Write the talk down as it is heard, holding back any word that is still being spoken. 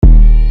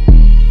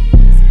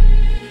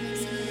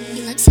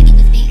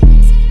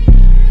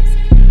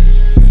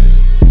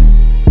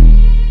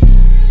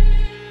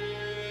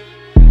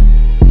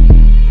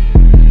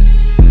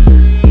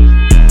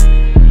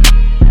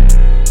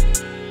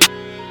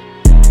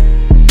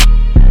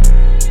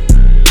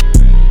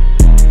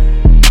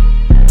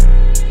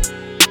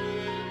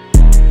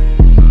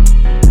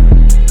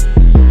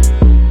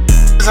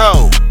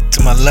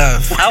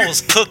I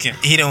was cooking.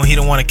 He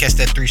don't want to catch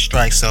that 3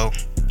 strikes. So,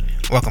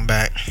 welcome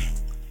back.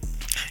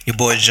 Your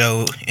boy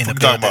Joe in the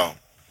building. About?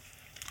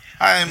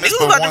 I ain't missed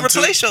Nigga but about to 1, 2.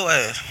 replace your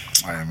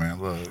ass. All right,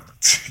 man. Look,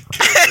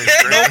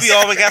 We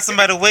always got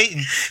somebody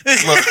waiting.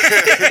 look,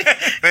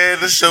 man.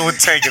 This show would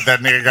tank if that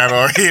nigga got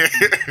on here.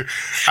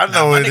 I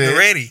know My it nigga is.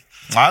 ready.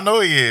 I know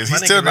he is. My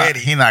He's still nigga not. ready.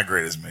 He not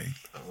great as me.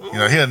 You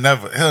know, he'll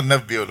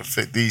never be able to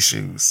fit these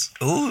shoes.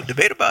 Ooh,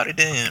 debate about it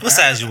then. What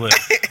size you wear?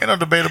 Ain't no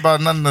debate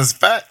about nothing that's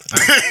fat.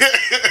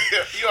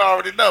 You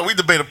already know. We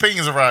debate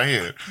opinions around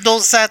here.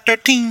 Those size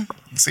 13.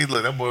 See,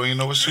 look, that boy, you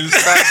know what shoes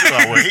size you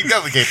are wearing. He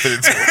definitely can't fit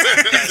into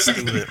it.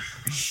 Stupid.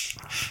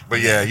 But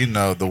yeah, you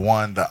know, the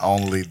one, the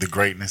only, the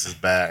greatness is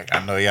back.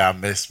 I know y'all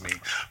missed me.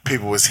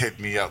 People was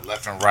hitting me up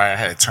left and right. I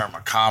had to turn my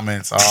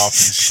comments off and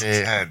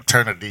shit. I had to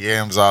turn the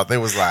DMs off. They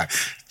was like,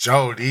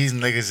 Joe, these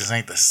niggas just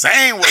ain't the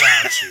same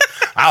without you.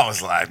 I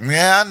was like,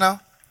 yeah, I know.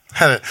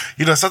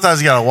 You know,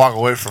 sometimes you gotta walk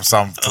away from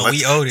something to let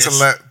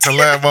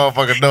a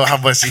motherfucker know how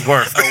much he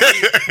worth.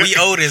 We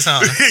owe this, huh?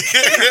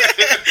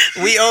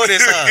 We owe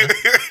this, huh?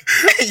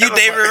 You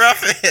David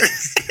Ruffin.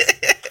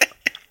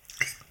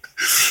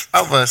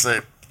 I was about to say,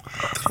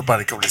 ain't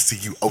nobody come to see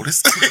you,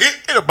 Otis.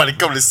 Ain't nobody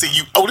come to see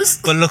you, Otis.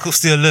 But look who's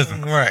still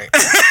living. Right.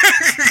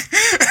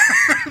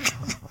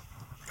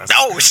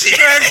 Oh shit!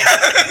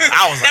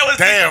 I was like, That was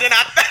damn. deeper than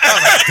I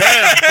thought.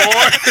 Damn,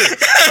 boy.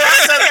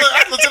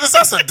 I looked at this,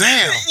 I said,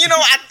 damn. You know,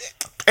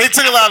 It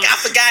took a lot of. I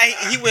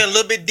forgot he went a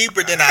little bit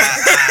deeper than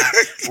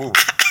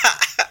I.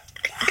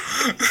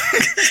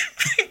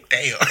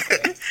 Damn.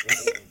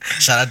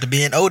 Shout out to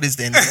being Otis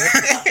then.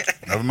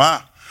 Never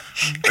mind.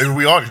 Maybe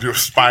we all need to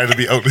aspire to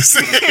be Otis.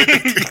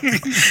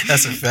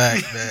 That's a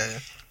fact, man.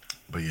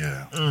 But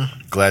yeah,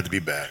 glad to be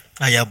back.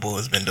 How y'all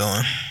boys been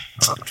doing?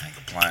 Can't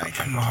complain.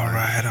 I'm all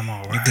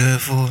right. You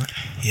good for it?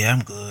 Yeah,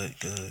 I'm good.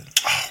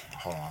 Oh,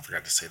 hold on, I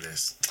forgot to say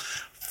this.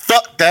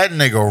 Fuck that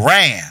nigga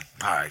ran.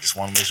 All right, just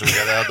want to make sure we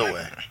got that out of the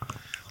way.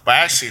 But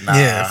actually, nah,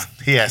 Yeah.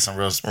 he had some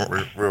real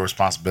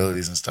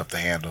responsibilities and stuff to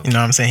handle. You know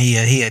what I'm saying?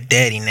 He a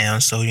daddy now,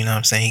 so you know what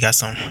I'm saying? He got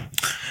some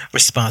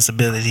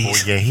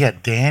responsibilities. Oh yeah, he a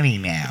Danny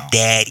now.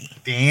 Daddy.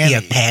 Danny. He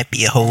a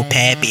pappy, a whole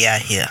pappy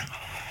out here.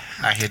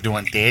 Out here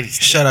doing daddy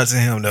stuff. Shout out to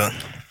him though.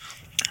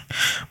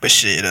 But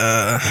shit,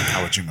 How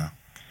about you, man?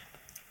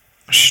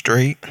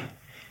 straight.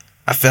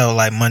 I felt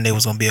like Monday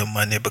was gonna be a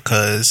Monday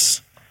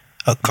because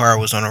a car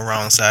was on the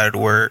wrong side of the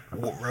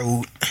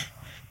road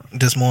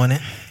this morning.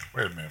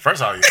 Wait a minute.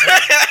 First of all, you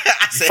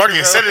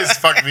fucking sentence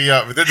fucked me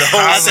up. But then the whole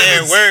I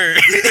said sentence,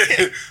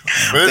 word.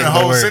 but then the the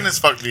whole word. sentence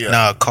fucked me up.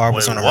 No, a car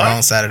was Wait, on the what?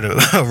 wrong side of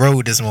the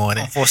road this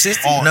morning.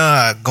 460?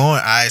 Nah, going.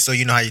 Alright, so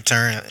you know how you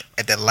turn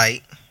at that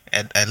light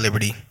at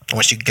Liberty.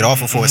 Once you get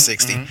off of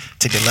 460,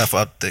 take the left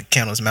up the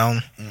Candles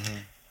Mountain.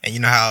 And you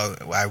know how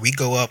we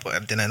go up,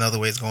 and then another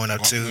way is going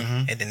up too,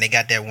 and then they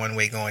got that one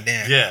way going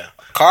down. Yeah.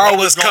 Car What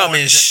was going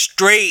coming da-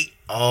 straight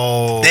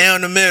Oh,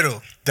 down the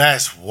middle,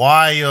 that's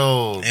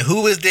wild. and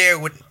who was there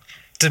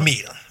to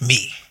meet him?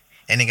 Me.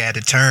 And they got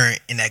to turn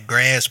in that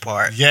grass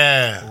part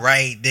Yeah.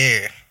 right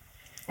there.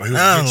 Well, he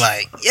was I'm rich.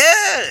 like,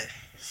 yeah.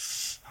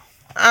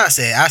 I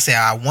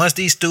said, once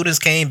these students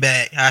came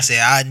back, I said,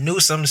 I knew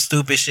some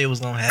stupid shit was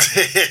gonna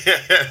happen.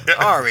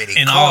 I already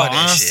In all called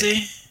that shit.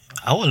 honesty,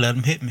 I would let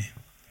him hit me.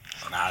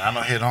 Nah, I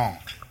don't hit on.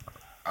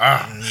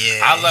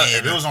 Yeah, I love yeah,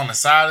 if it was on the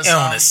side of And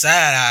something. on the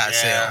side, I Yeah,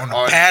 said, on or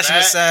the the passenger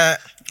back. side,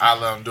 I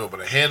let him do it, but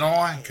a head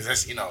on, because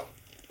that's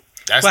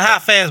that's But how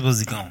fast was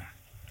he going?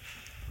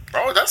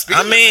 bro. That's speed.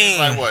 I mean,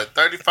 like what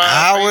 35.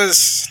 I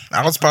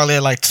was probably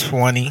at like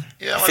 20,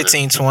 Yeah, I'm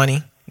 15,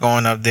 20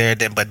 going up there.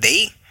 But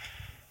they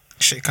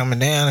shit coming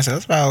down. So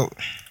it's about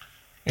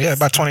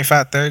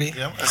 25, 30.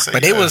 Yeah, I'm gonna say,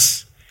 But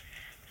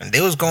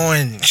they was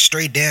going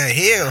straight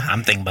downhill.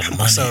 I'm thinking about the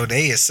money. So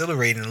they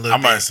accelerating a little I'm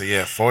about to bit.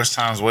 say force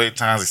times weight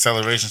times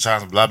acceleration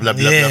times blah blah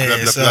blah Yeah, blah blah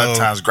blah so- blah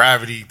times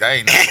gravity. That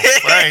ain't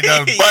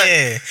nothing but.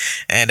 Yeah,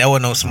 and that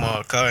was no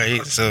small car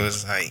either. So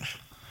it's like,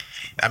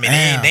 I mean,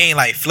 they ain't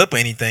like flip or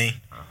anything,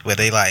 but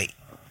they like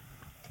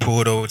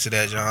pulled over to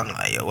that joint. I'm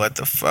like, yo, what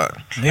the fuck?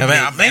 maybe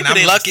I'm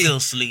they lucky. still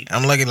sleep.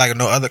 I'm lucky like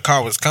no other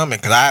car was coming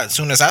because as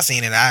soon as I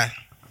seen it, I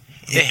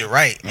hit the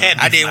right. Had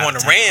to I be didn't from want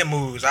out to of ram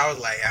moves. I was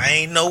like, I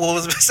ain't know what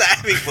was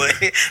beside me, but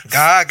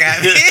God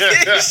got me.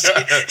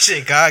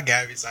 shit, God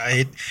got me. So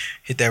I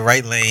hit that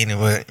right lane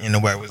and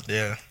nobody was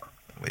there.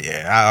 But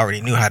yeah, I already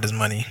knew how this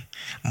Monday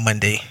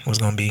was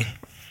gonna be.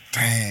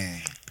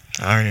 Dang.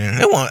 I already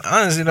knew. It wasn't,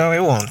 honestly though,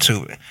 it wasn't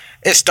too.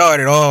 It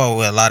started all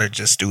with a lot of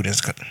just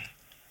students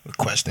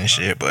questioning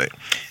shit, but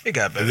it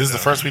got better. Is this the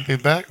though. first week they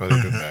back or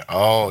they been back?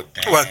 Oh,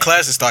 damn. Well,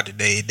 classes started.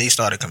 They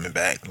started coming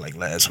back like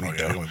last week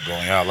They though. was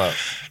blowing y'all up.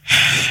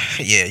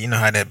 Yeah, you know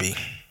how that be.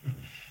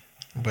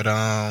 But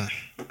all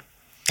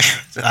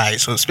right.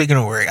 So speaking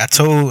of work, I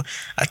told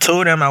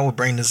them I would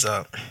bring this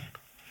up.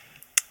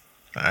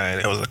 All right,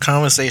 there was a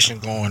conversation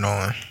going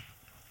on,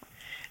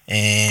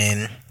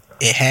 and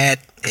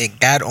it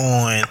got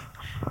on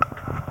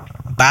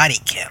body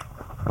count,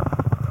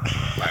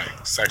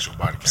 Like sexual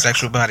body count.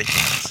 sexual body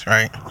counts,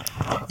 right?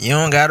 You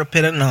don't gotta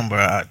put a number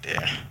out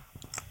there,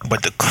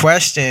 but the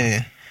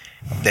question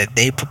that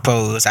they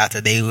proposed after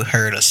they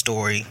heard a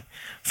story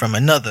from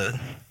another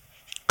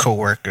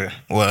coworker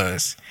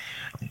was,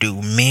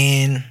 do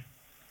men?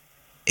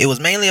 It was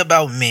mainly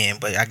about men,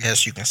 but I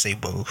guess you can say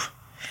both.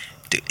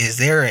 Is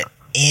there an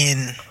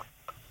end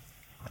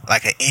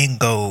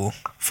goal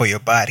for your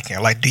body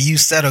count? Like, do you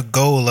set a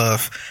goal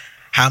of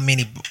how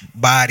many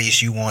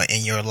bodies you want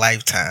in your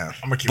lifetime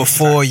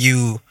before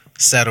you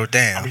settle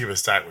down? I'm gonna keep it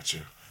stacked with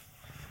you.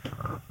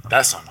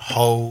 That's some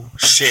whole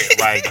shit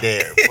right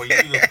there. For you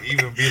to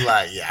even be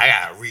like, yeah, I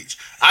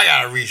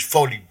gotta reach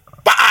 40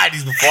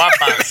 bodies before I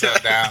finally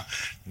settle down.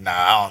 Nah,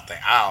 I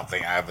don't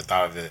think I ever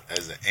thought of it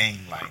as an aim.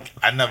 Like,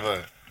 I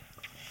never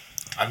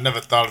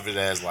thought of it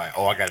as like,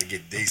 oh, I got to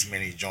get these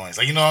many joints.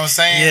 Like, you know what I'm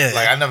saying? Yeah.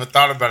 Like, I never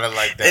thought about it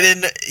like that. It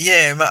didn't.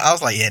 Yeah, I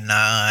was like, yeah, nah,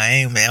 I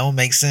ain't, man. That don't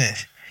make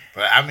sense.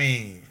 But I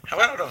mean, How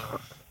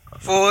about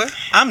for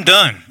I'm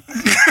done.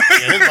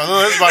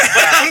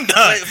 I'm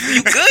done.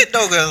 You good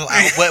though?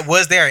 Cause what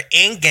was there an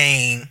end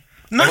game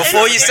No,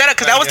 before you said it?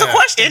 Because that was the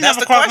question. It That's never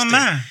the crossed question. my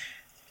mind.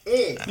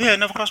 Yeah, it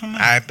never crossed my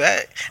mind. I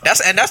bet. That's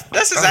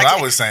exactly what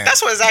I was saying.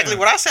 That's exactly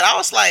what I said. I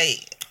was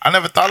like, I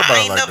never thought about I it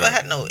ain't like never that.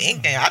 had no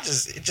end game. It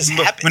just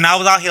Look, happened. when I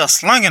was out here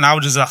slinging, I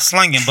was just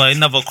slinging, but it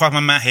never crossed my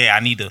mind. Hey, I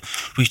need to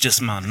reach this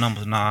amount of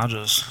numbers. Nah, I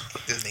just.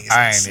 This nigga's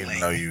I ain't slang. even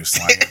know you was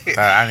slanging.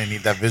 I didn't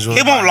need that visual.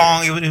 It wasn't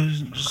long. It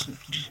was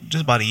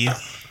just about a year.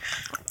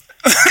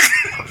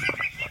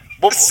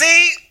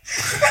 See,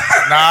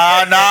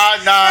 Nah.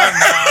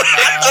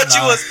 I thought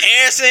you was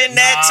answering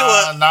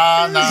that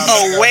Nah.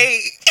 to a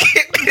wait.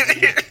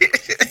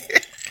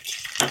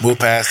 Move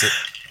past it.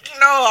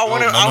 No, I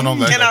want to.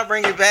 No, Can no. I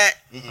bring it back?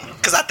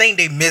 Because I think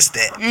they missed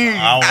that.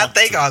 I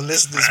think our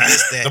listeners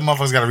missed that. The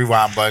motherfuckers got a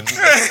rewind button.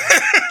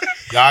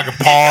 Y'all can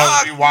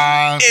pause,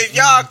 rewind. If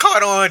y'all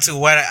caught on to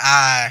what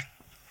I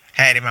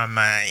had in my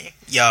mind,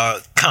 y'all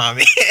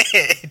comment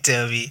and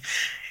tell me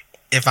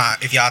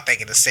if y'all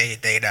thinking the same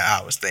thing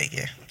that I was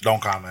thinking.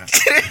 Don't comment.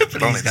 Please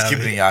Don't just keep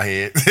it in y'all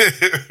head.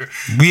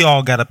 We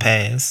all got a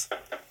pass.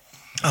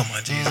 Oh my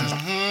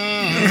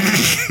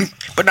Jesus!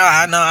 But no,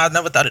 I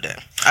never thought of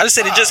that. I just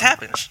said it just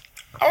happens.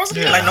 I was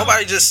Like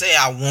nobody just say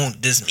I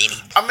want this many.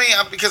 I mean,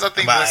 because I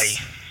think Body.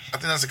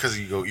 that's because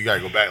you gotta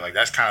go back. Like,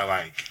 that's kind of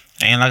like,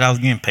 Ain't like I was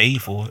getting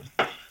paid for it.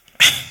 man,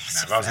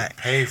 if I was getting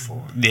paid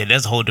for it. Yeah,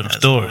 that's a whole different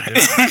story.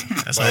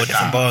 That's a whole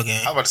different ball game.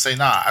 I was about to say,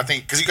 nah. I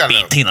think because you gotta.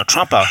 Beat Tina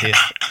Trump out here.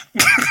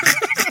 You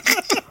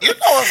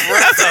know it's real.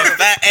 That's a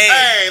fact.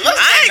 Hey, let's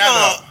I bring ain't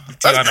that gonna. up.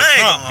 Tina I ain't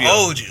Trump, gonna yo.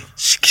 hold you.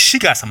 She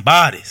got some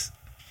bodies.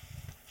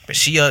 But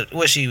she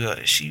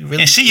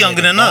really And she younger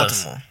in than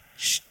us. Baltimore.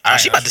 She I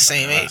about know the she's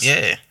same younger age. than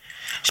us. Yeah,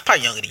 she's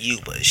probably younger than you,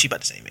 but she about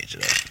the same age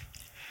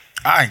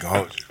though. I ain't gonna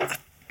hold you.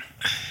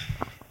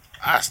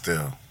 I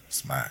still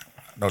smack.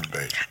 No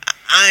debate.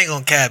 I ain't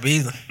gonna cap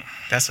either.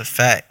 That's a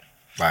fact.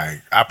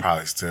 Like, I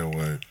probably still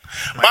would.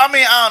 But I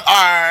mean, all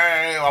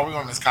right, while we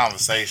on this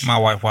conversation, My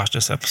wife watched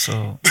this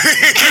episode.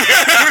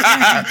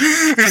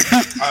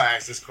 I'll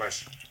ask this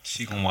question.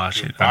 She gonna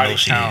watch it. I Body know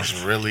she counts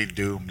is. really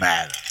do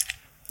matter.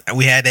 And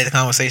we had that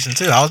conversation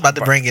too. I was about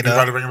to bring it You up.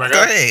 about to bring it back Go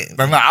up? ahead.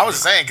 But no, I was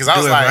saying, because I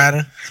Do was it like,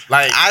 matter?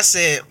 like, I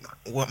said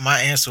what my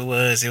answer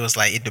was. It was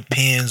like it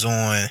depends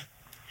on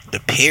the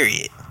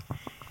period.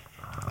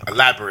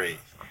 elaborate.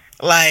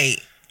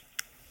 Like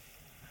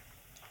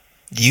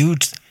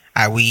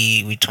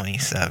we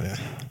 27.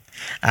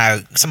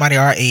 Somebody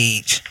our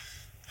age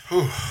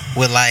Whew.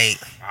 with like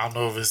I don't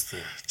know if it's the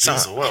So-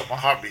 juice or what. My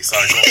heartbeat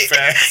started going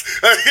fast.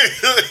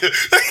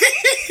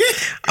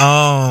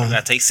 You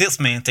gotta take sips,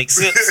 man. Take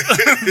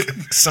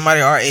sips.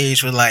 somebody our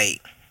age with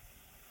like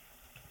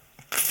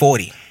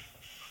 40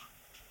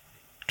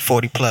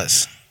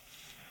 plus.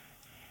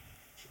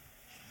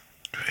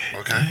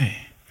 Okay. Hey,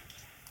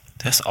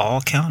 that's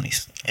all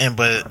counties. And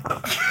but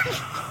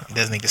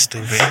this nigga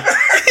stupid.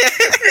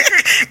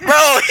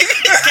 Bro, you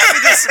can't be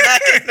just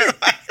smacking him.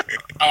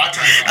 Oh, I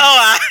turned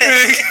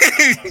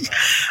it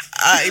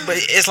on. But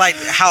it's like,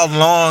 how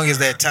long is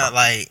that time?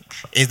 Like,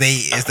 is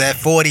that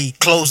 40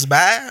 close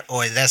by,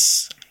 or is that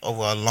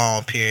over a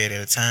long period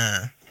of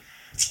time?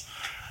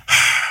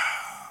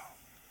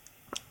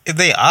 If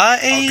they our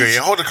age, Okay, yeah,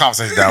 hold the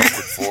conversation down real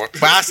quick for it.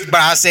 But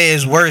I say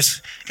it's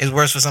worse. It's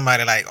worse for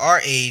somebody like our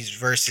age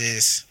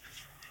versus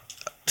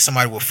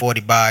somebody with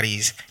 40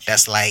 bodies.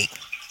 That's like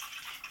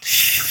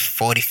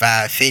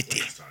 45,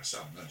 50.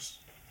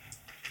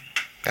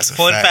 That's a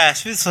 45, fact.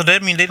 50, so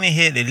that means they didn't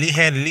had at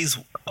least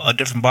a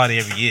different body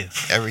every year.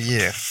 Every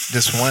year,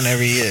 just one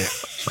every year.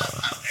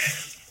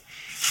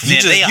 You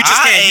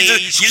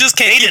just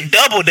can't. They didn't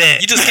double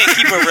that. You just can't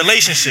keep a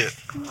relationship.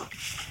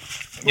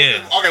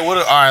 Yeah. Okay, all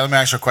right, let me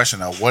ask you a question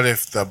though. What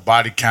if the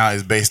body count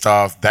is based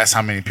off that's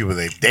how many people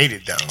they've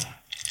dated though?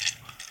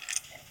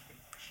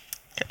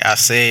 I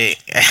said,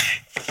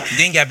 You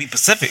didn't gotta be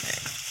Pacific.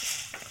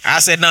 I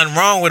said nothing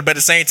wrong with it, but at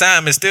the same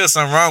time, it's still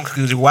something wrong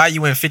because why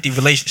you in 50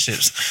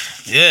 relationships?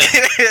 Yeah.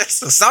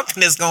 So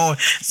something is wrong.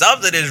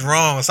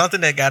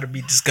 Something that got to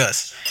be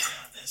discussed.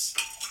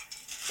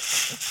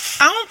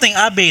 I don't think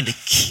I'd be able to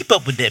keep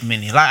up with that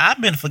many. Like, I've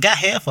been forgot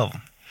half of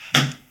them.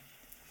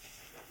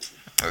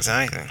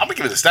 Exactly. I'm gonna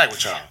give it a stack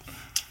with y'all.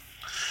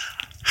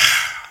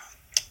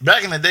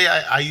 back in the day,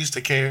 I used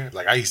to care.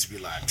 Like, I used to be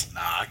like,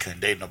 nah, I couldn't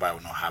date nobody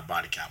with no high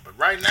body count. But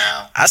right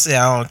now, I say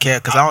I don't care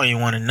because I don't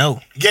even want to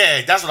know.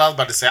 yeah, that's what I was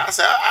about to say. I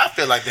said, I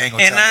feel like they ain't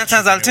gonna And tell me 9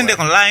 times the out of 10, truth they're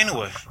gonna lie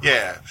anyway.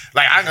 Yeah,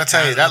 like I'm gonna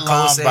tell you that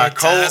line by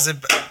Cole.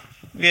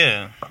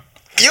 Yeah.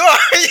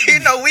 You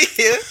know we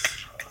here.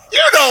 You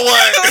know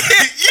what?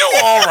 You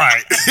all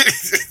right.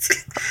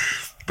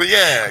 But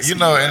yeah, you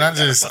know, and I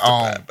just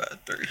I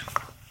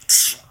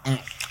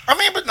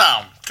mean, but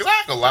no, because I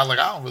ain't gonna lie, like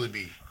I don't really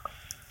be.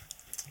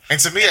 And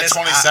to me, at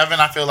 27,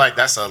 I feel like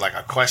that's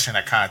a question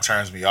that kind of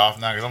turns me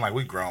off now. Because I'm like,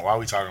 we grown. Why are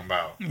we talking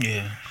about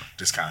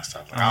this kind of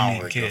stuff? Like, I don't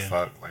really give a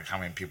fuck. Like, how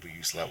many people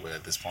you slept with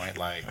at this point?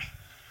 Like,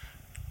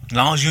 as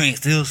long as you ain't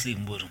still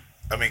sleeping with them.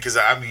 I mean, because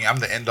I'm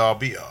the end all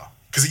be all.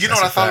 Because you know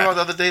what I thought about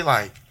the other day?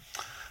 Like,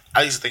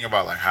 I used to think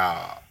about like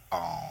how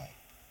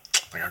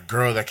like a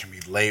girl that can be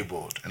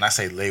labeled, and I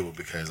say labeled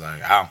because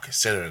like I don't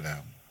consider them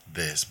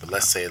this, but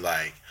let's say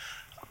like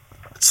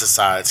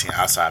society and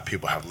outside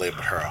people have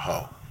labeled her a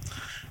hoe,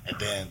 and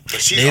then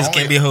but she's niggas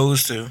can't be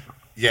hoes too.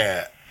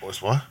 Yeah,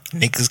 what's what?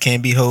 Niggas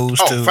can't be hoes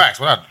too. Oh, facts.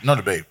 Well, no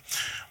debate.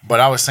 But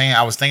I was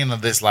thinking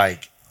of this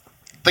like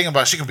thinking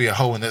about she can be a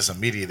hoe in this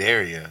immediate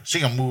area. She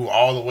can move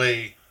all the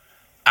way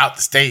out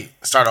the state,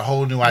 start a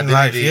whole new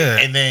identity,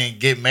 and then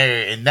get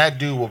married, and that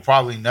dude will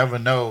probably never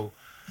know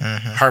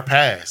her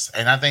past.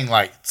 And I think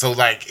like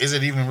is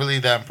it even really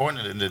that important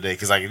at the end of the day?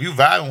 Because like if you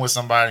vibing with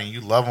somebody and you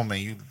love them and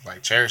you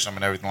like cherish them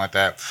and everything like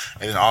that,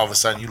 and then all of a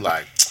sudden you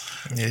like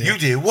you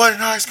did what in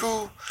high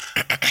school?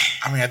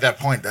 I mean, at that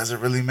point, does it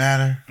really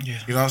matter? Yeah,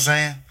 you know what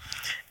I'm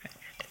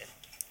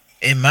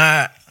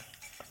saying?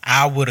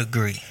 I would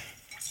agree.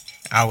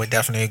 I would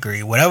definitely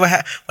agree. Whatever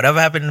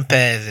happened in the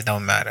past, it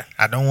don't matter.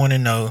 I don't want to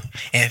know.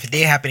 And if it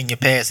did happen in your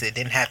past, it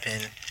didn't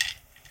happen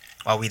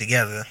while we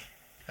together.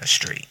 That's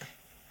straight.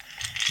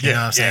 You know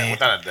what I'm saying?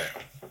 Without a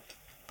doubt.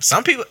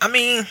 Some people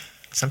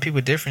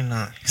different.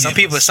 Some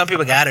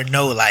people gotta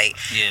know. Like,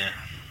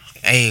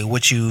 hey,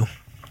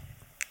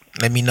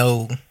 let me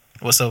know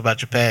what's up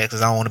about your past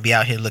because I don't want to be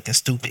out here looking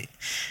stupid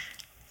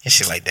and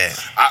shit like that.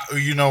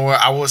 You know what?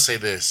 I will say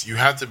this: you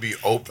have to be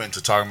open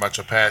to talking about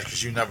your past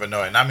because you never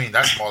know. And I mean,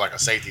 that's more like a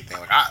safety thing.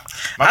 Like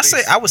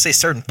I would say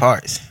certain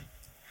parts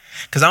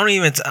because I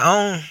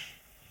don't.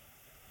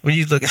 What are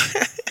you looking?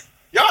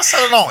 Y'all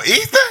selling on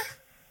Ethan?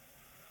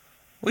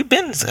 We've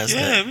been discussing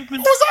that. What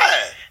was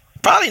that?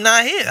 Probably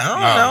not here.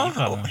 I don't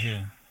know.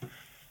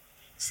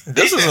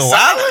 This was a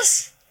while.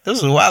 This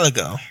was a while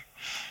ago.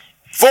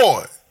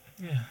 Ford.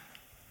 Yeah.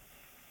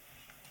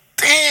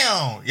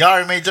 Damn. Y'all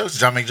already made jokes?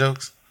 Did y'all make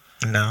jokes?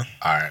 No.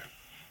 All right.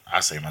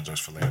 I'll save my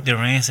jokes for later.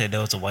 Duran said that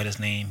was the whitest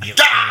name he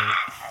ever All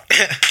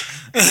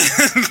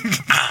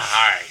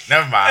right.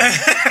 Never mind.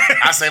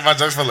 I'll save my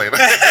jokes for later.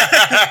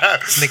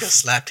 This nigga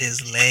slapped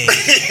his leg.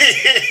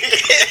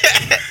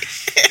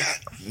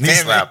 Knee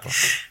slapper.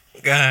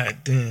 God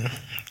damn.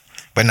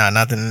 But nah,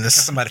 nothing in this.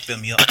 Somebody fill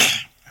me up.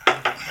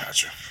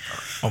 Gotcha.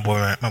 My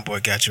boy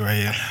got you right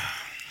here.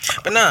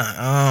 But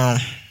nah,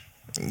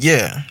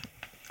 yeah.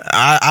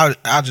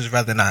 I'd just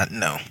rather not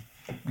know.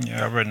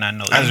 Yeah, I'd rather not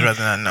know. I'd just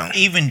rather not know.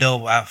 Even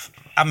though I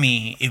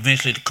mean,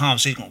 eventually the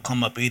conversation gonna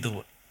come up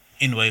either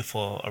anyway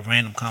for a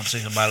random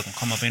conversation about it gonna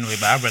come up anyway.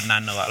 But I'd rather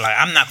not know. Like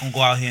I'm not gonna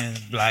go out here and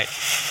like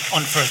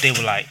on the first day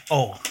we're like,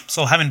 oh,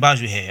 so how many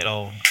bodies you had?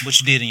 Oh, what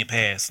you did in your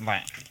past?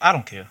 Like I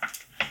don't care.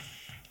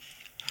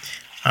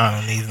 I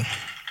don't either.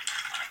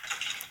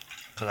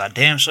 Cause I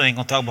damn sure ain't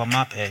gonna talk about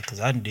my past cause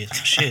I done did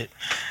some shit.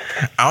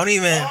 I don't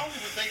even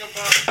think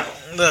about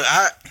it. Look,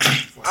 I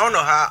don't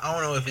know how. I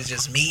don't know if it's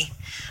just me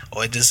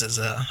or it just is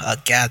a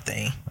guy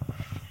thing.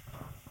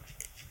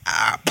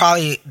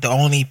 Probably the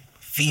only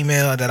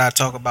female that I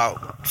talk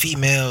about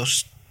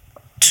females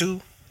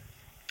to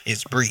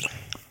is Bree.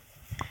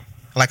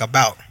 Like I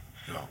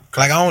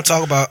don't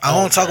talk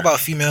about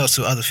females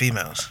to other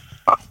females.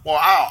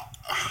 Well,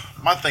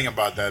 my thing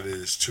about that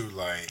is too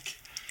like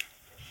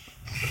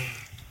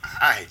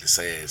I hate to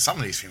say it, some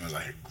of these females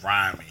are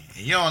grimy,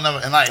 and you don't never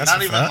and like that's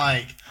not even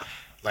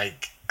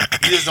like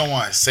you just don't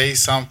want to say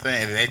something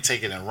and then they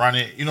take it and run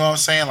it. You know what I'm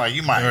saying? Like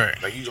you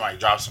might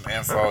drop some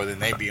info, then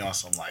they be on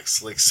some like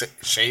slick,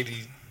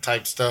 shady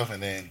type stuff,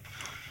 and then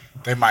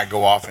they might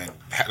go off and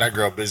have that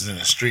girl business in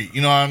the street.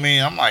 You know what I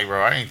mean? I'm like,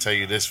 bro, I didn't tell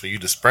you this for you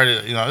to spread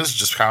it. You know, this is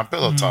just kind of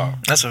pillow talk.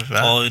 That's a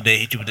fact. Or they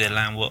hit you with that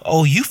line, well,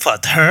 oh, you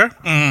fucked her?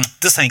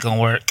 This ain't gonna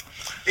work.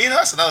 You know,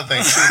 that's another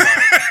thing too.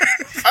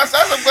 Like,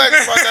 I'm glad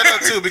you brought that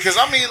up too, because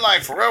I mean,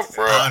 like for real.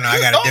 Oh no,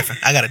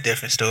 I got a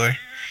different story.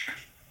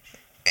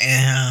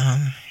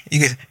 And you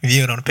can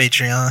view it on the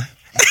Patreon.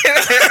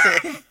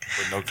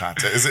 With no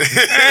context.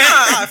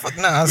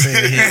 No, I'll say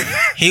it here.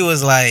 He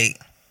was like,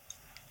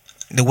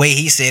 the way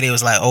he said it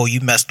was like, oh,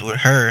 you messed with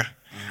her.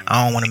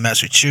 I don't want to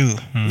mess with you.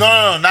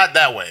 No, not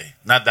that way.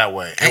 Not that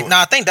way. No,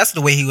 I think that's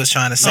the way he was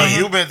trying to say it.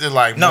 You meant to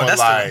like more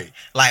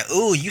like,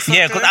 ooh, you fucked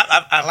her? Because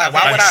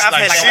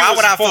why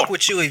would I fuck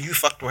with you if you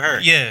fucked with her?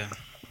 Yeah.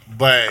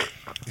 But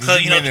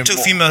because the two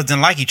females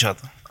didn't like each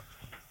other.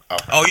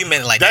 Oh, you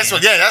meant like that's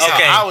that. That's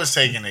how I was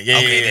taking it. Yeah,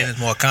 then it's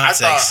more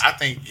context. I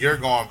think you're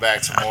going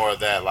back to more of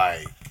that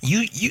like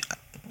you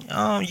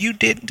you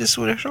did this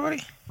with a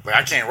shorty? Like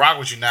I can't rock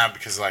with you now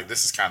because like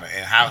this is kind of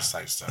in house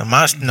type stuff.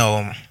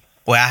 No.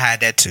 Well, I had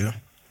that too.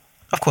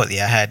 Of course,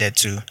 yeah, I had that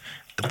too.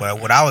 But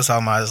what I was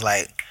talking about is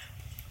like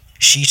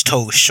she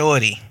told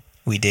shorty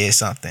we did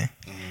something,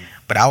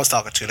 but I was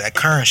talking to that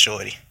current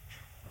shorty,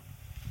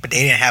 but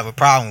they didn't have a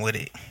problem with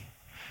it.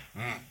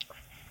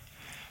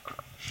 I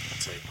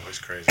tell you, boy, it's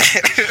crazy.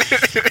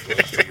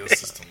 Go your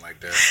system like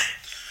that.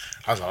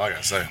 That's all I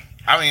gotta say.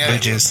 I mean,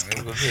 But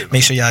just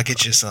make sure y'all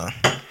get you some.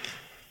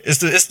 It's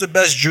the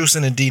best juice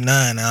in the D9.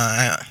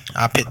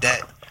 I pick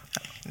that.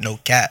 No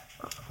cap.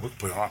 We can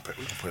put it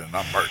on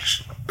our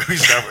merch.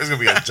 It's gonna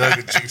be a jug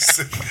of juice.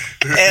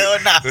 Hell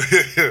no.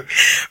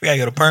 We gotta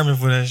get a permit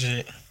for that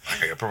shit. I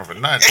got a permit for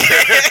nothing.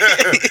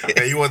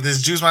 Hey, you want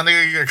this juice, my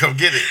nigga? You gotta come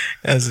get it.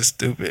 That's a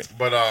stupid.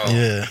 But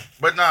Yeah.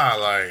 But nah,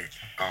 like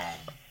I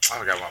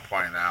forgot my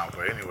point now.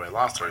 But anyway,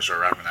 long story short,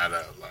 wrapping that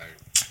up,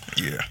 like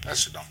Yeah. that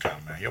shit don't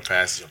count, man. Your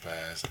past is your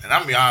past. And I'm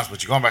gonna be honest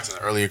with you, going back to the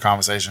earlier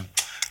conversation,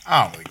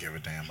 I don't really give a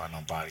damn about no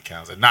body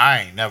counts. Nah, I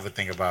ain't never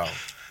think about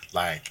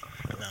like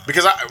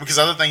because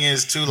the other thing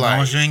is too As long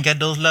like as you ain't got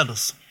those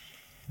letters,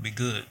 be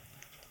good.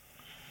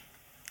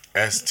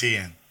 S T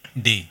and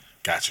D.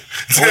 gotcha.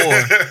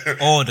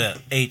 Or the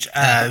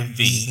HIV.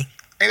 IV.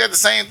 Ain't that the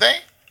same thing?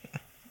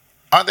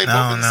 Aren't they both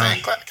I in don't the know.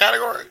 same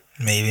category?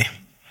 Maybe.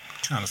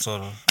 Kind of,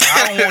 sort of.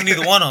 I don't want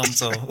neither one of them,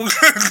 so.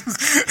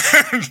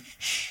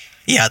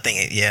 Yeah, I think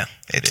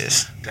it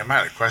is. Damn, I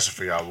had a question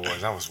for y'all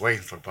boys. I was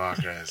waiting for the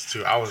podcast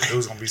too. It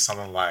was gonna be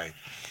something like,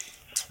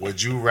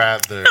 would you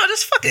rather? No,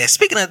 just fuck that.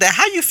 Speaking of that,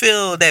 how you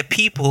feel that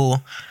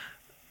people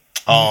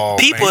Oh,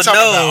 people man, you talking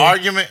know- about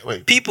argument.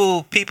 Wait,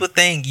 people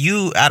think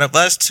you out of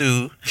us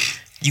two,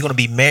 you gonna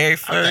be married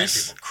I think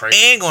first people crazy.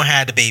 and gonna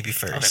have the baby I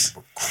think first.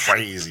 people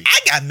crazy. I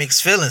got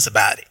mixed feelings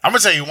about it. I'm gonna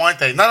tell you one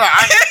thing. No,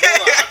 I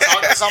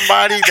talked to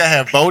somebody that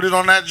had voted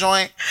on that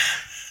joint,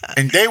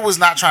 and they was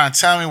not trying to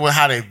tell me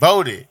how they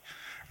voted.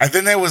 And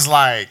then they was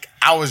like,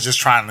 I was just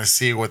trying to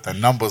see what the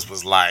numbers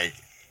was like.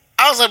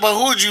 I was like, but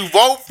who'd you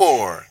vote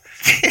for?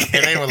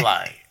 And they were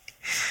like,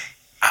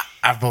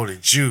 I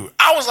voted you.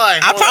 I was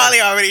like, I hold on.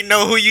 probably already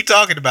know who you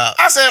talking about.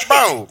 I said,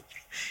 bro,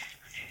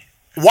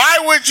 why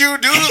would you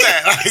do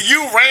that? Like,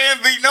 you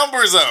ran the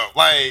numbers up.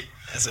 Like,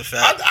 That's a I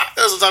fact.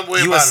 feel some type of way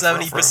You about was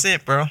it, bro.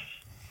 70%, bro.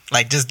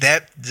 Like just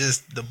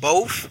the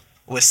both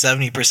was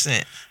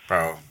 70%,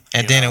 Bro.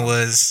 and then it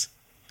was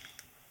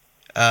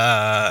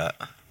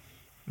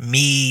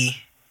me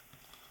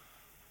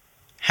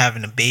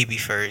having a baby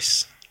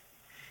first,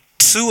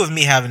 two of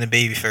me having a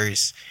baby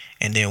first,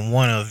 and then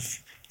one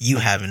of you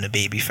having the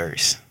baby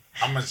first.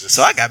 I'm gonna just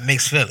So I got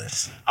mixed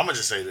feelings. I'm gonna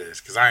just say this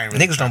because I ain't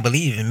really Niggas don't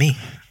believe in me.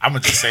 I'm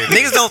gonna just say this.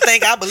 Niggas don't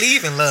think I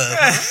believe in love.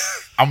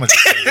 I'm gonna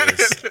just say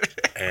this,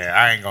 and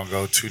I ain't gonna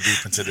go too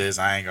deep into this.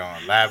 I ain't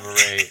gonna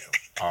elaborate.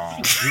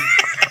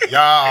 Y'all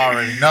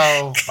already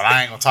know, but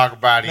I ain't gonna talk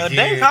about it No, here.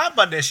 they ain't hot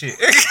about that shit.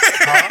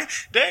 Huh?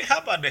 They ain't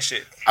hot about that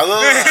shit.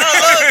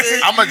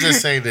 I'm gonna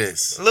just say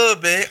this. A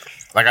little bit.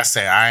 Like I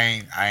said, I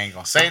ain't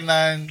gonna say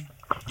nothing.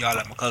 Y'all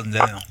let my cousin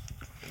down.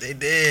 They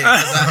did.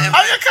 'Cause I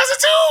I'm your cousin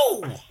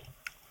too.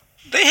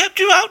 They helped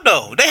you out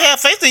though. They have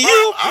faith in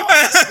you. am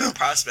a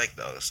prospect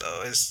though, so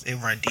it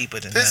run deeper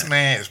than This that.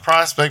 man is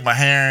prospect my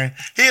hearing.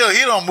 He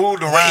don't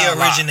move around. Where he a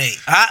lot. originate?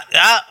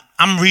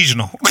 I'm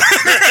regional.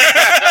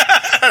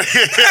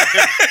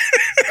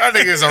 That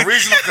nigga is a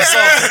regional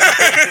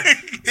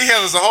consultant. He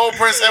handles the whole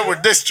Prince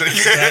Edward district.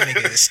 That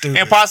nigga is stupid.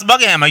 And parts of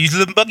Buckingham. I used to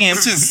live in Buckingham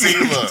too. See,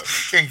 look,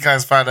 can't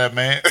classify that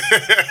man.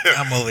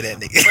 I'm over that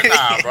nigga. But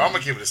nah, bro, I'm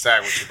gonna keep it a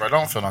stack with you, bro.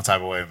 Don't feel no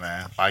type of way,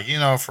 man. Like, you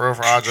know, for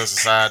all jokes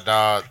aside,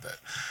 dog.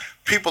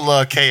 People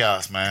love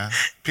chaos, man.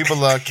 People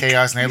love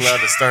chaos, and they love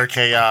to stir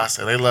chaos,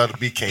 and they love to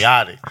be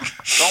chaotic.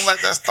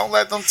 Don't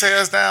let them tear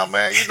us down,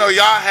 man. You know,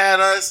 y'all had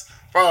us,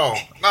 bro.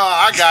 No,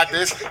 I got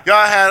this.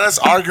 Y'all had us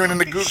arguing in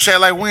the group chat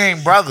like we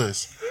ain't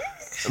brothers,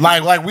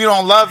 like we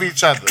don't love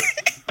each other.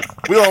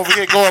 We over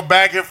here going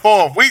back and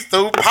forth. We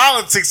threw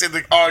politics in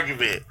the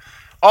argument.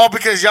 All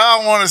because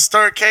y'all want to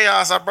stir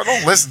chaos up, bro.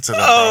 Don't listen to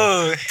them,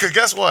 bro. Because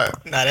guess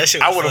what? Nah, that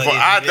shit.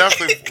 I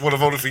definitely would have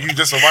voted for you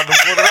just so I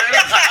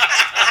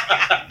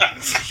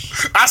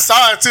I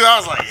saw it too. I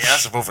was like, yeah, I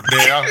should vote for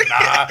Dan. I was like,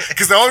 nah.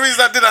 Because the only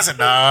reason I did, I said,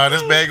 nah,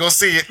 this man gonna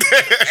see it.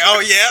 Oh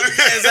yeah,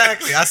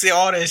 exactly. I see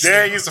all that shit.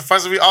 Dan used to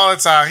fuss with me all the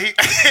time.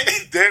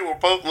 Dan will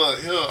post, look,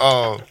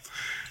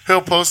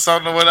 he'll post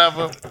something or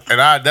whatever,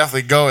 and I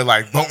definitely go and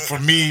like vote for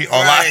me or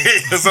like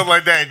or something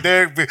like that. And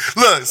Derek be,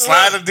 look,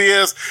 slide the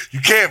DMs. You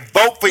can't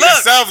vote for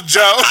yourself,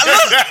 Joe.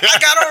 I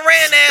got on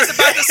Rand ass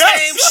about the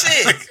same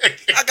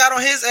shit. I got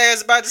on his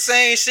ass about the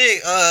same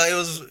shit. It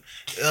was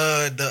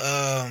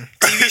the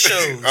TV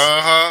shows.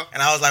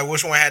 And I was like,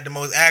 which one had the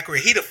most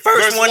accurate? He the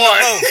first one to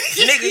vote.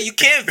 Nigga, you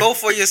can't vote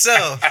for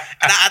yourself.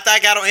 And after I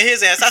got on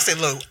his ass, I said,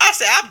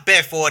 I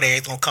bet 4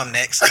 days gonna come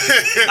next.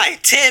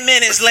 Like 10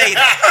 minutes later,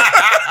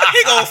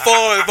 he go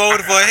forward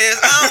voted for his.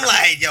 I'm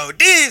like, yo,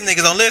 these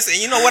niggas don't listen.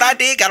 You know what I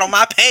did? Got on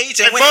my page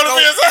and went voted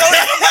for yourself.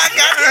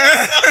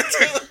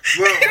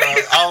 Look, bro,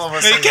 all of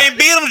us. If you can't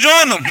beat them,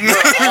 join them.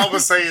 All I'm gonna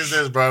say is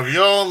this, bro. If you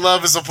don't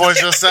love and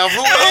support yourself,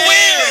 who Wins.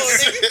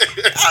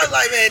 wins? I was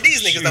like, man,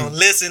 these niggas don't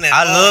listen at all.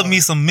 I love me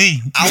some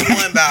me. I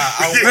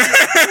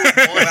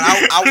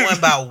won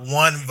by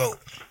one vote.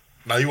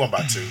 No, you won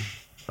by 2.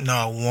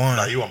 No, one.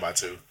 No, you won by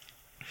 2.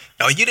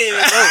 No, you didn't even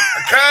vote.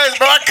 Cause,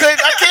 bro, I can't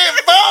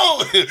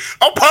vote.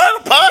 I'm part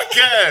of the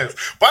podcast.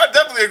 But I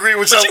definitely agree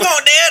with But your. you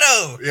going there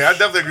though? Yeah, I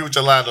definitely agree with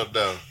your lineup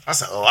though. I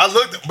said, I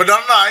looked, but no,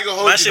 I ain't gonna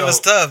hold My you. shit though. was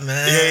tough,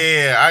 man.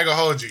 Yeah, I ain't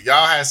gonna hold you.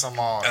 Y'all had some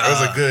on. It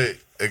was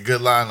a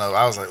good lineup.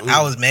 I was like, ooh,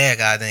 I was mad,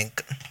 I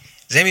think.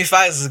 Jamie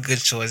Foxx is a good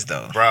choice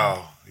though.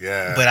 bro.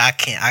 Yeah, But I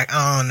can't.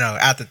 I don't know.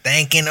 After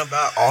thinking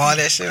about all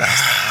that shit, I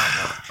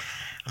don't know.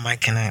 I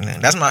might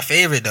connect. That's my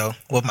favorite though.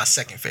 Well, my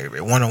second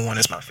favorite. 101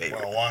 is my favorite.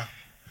 101.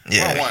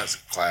 Yeah, 101 is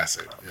a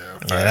classic. Yeah,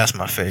 yeah, that's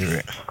my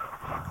favorite.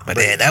 But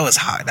yeah, that was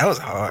hard. That was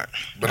hard.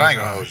 But I ain't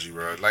gonna hold you,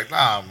 bro. Like,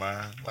 nah,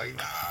 man. Like,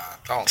 nah.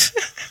 Don't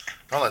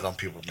let them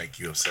people make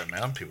you upset,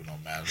 man. Them people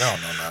don't matter. They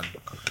don't know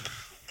nothing.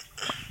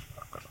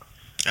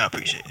 I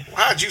appreciate it.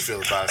 How'd you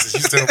feel about it since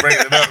you still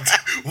bringing it up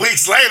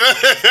weeks later?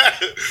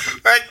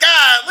 Like,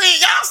 God,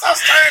 y'all stop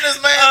stirring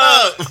this man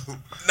up.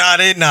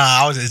 Nah.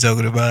 I was just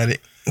joking about it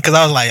because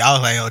I was like,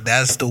 oh,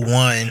 that's the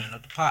one.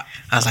 I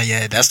was like,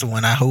 yeah, that's the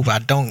one. I hope I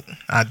don't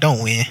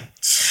win.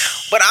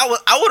 But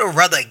I would have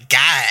rather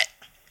got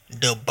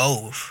the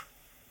both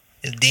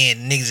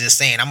than niggas just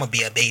saying I'm gonna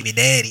be a baby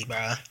daddy, bro.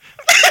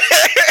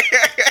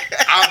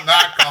 I'm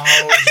not gonna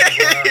hold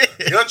you,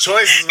 bro. Your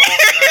choice is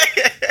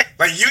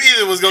like you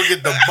either was gonna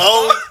get the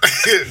both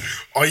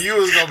or you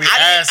was gonna be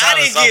ass out.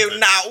 I didn't give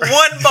not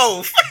one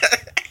both.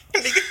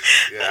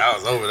 Yeah, I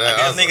was over that.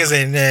 That nigga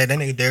said, that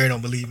nigga Derek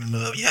don't believe in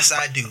love. Yes,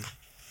 I do,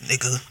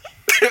 nigga.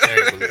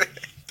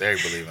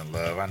 Derek believe in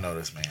love. I know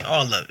this man.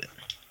 All of it.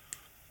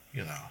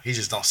 You know, he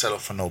just don't settle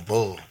for no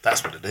bull.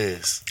 That's what it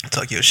is.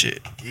 Talk your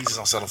shit. He just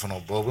don't settle for no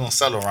bull. We don't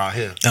settle around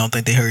here. I don't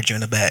think they heard you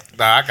in the back.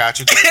 Nah, I got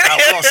you. We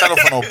don't settle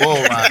for no bull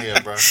around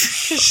here, bro.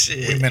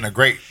 Shit. We men of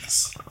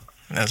greatness.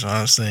 That's what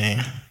I'm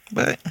saying.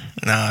 But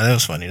nah, that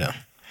was funny though.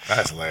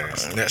 That's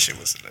hilarious. That shit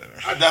was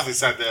hilarious. I definitely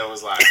sat there and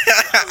was like,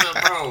 I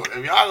said, bro,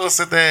 if y'all gonna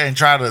sit there and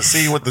try to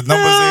see what the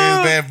numbers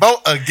is, man,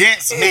 vote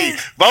against me.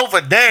 Vote for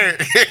Derek.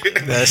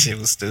 That shit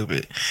was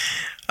stupid.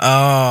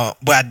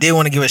 But I did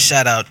want to give a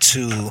shout out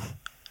to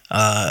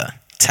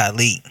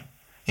Talik.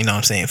 You know what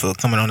I'm saying? For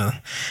coming on the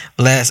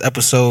last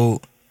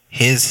episode.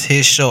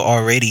 His show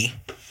already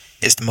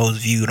is the most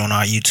viewed on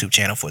our YouTube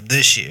channel for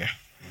this year.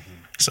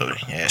 So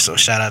yeah, so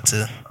shout out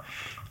to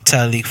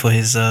Talik for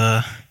his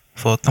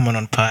for coming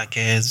on the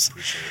podcast,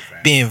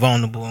 being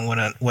vulnerable and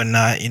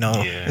whatnot. You know,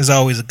 it's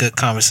always a good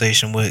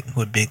conversation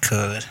with Big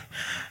Cuz.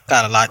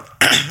 Got a lot.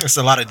 It's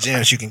a lot of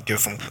gems you can get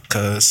from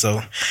Cuz.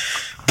 So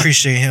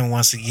appreciate him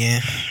once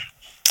again.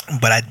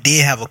 But I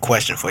did have a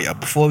question for y'all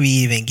before we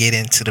even get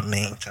into the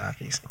main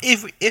topics.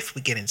 If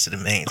we get into the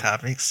main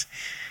topics,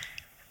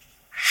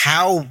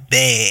 how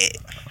bad?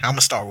 I'm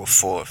gonna start with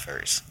Ford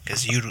first,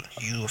 cause you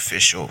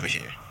official over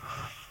here.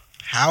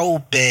 How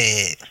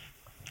bad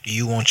do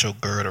you want your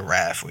girl to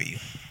ride for you?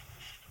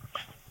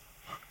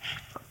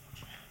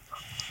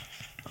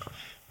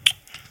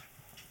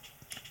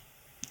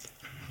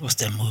 What's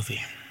that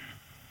movie?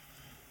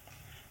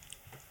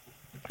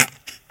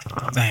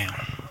 Damn.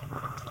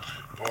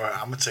 Boy,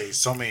 I'm gonna tell you,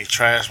 so many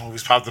trash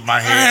movies popped in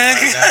my head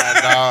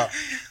right now, dog.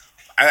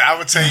 I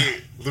would tell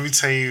you. Let me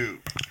tell you.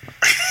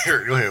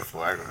 Here, go ahead,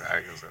 Ford.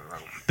 I go.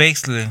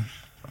 Basically,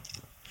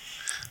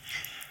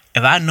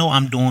 if I know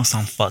I'm doing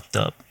something fucked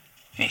up,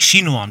 and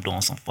she know I'm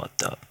doing something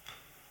fucked up,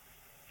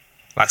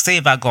 like say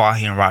if I go out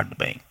here and rob the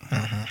bank,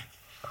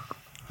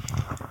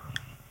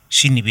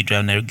 she need to be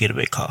driving that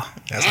getaway car.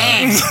 That's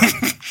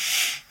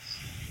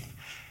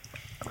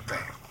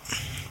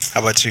how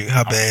about you?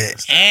 How bad?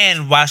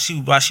 And while she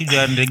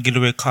driving the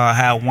getaway car,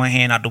 have one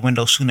hand out the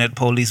window shooting at the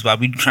police while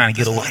we trying to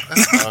get away.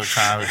 I was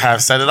trying to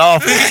have set it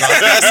off.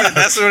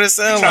 That's what it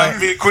sounds Trying like. to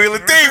be a Queen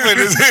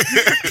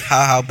Latifah.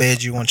 How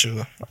bad you want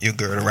your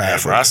girl to ride Yeah,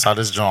 for bro, you? I saw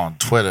this joint on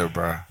Twitter,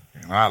 bro.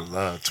 You know, I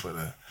love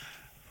Twitter.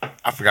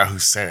 I forgot who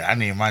said it. I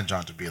need my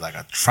joint to be like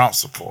a Trump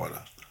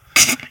supporter.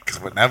 Because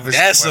whenever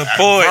That support,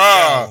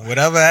 bro, yo.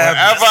 Whatever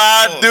happens. whatever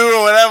I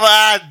do, whatever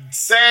I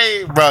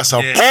say, bro,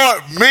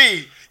 support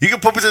me. You can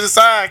put me to the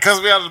side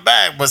because we out of the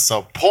back, but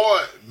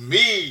support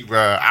me,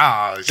 bro.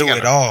 Do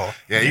it all.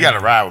 Yeah, you got to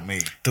ride with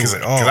me. Do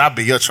it all. Because I'll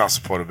be your Trump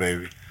supporter,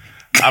 baby.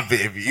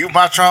 If you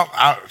my Trump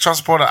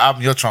supporter,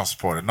 I'm your Trump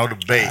supporter. No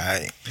debate. All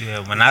right. Yeah,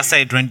 when I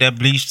say drink that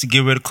bleach to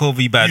get rid of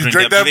COVID, you better You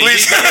drink that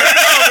bleach.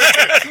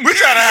 We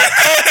trying to have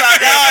cults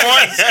out here,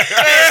 boys.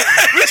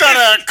 We trying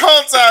to have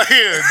cults out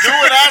here. Do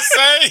what I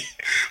say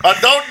or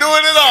don't do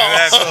it at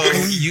all.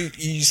 So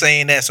you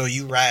saying that so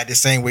you ride the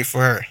same way for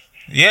her?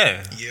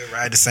 Yeah. You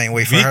ride the same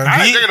way for her?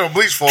 I ain't drinking no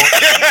bleach for it.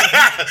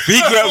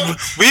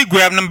 We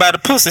grabbing them by the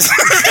pussies.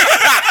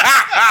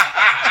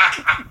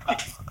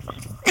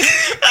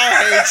 I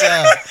hate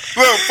y'all.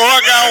 Look,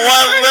 Ford got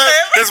one lip.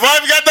 His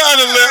wife got the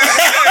other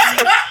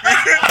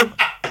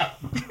lip.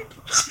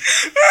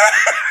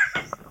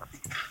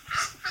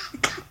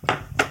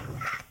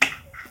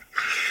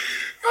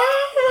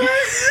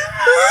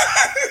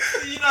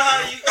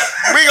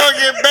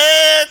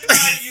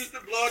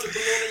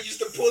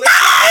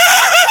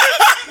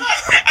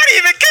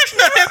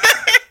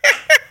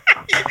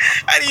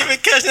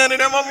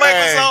 when my mic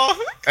was off.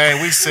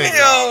 Hey, we sick.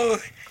 Yo,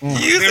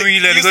 you Then when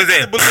you let it go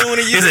there. the balloon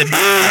and you He said,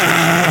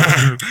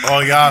 Oh,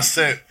 y'all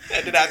sick.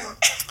 did I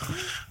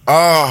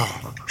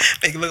Oh.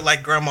 make it look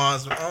like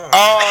grandma's?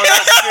 Oh,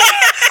 that's sick.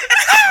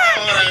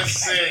 Oh, that's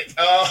sick.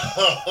 Oh,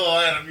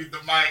 I gotta mute the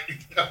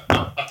mic.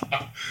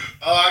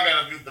 Oh, I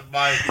gotta mute the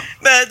mic.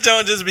 That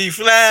joint just be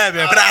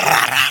flapping.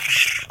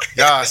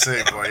 Y'all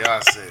sick, boy.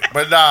 Y'all sick.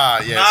 But nah,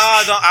 yeah. Nah,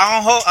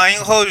 I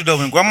ain't hold you though.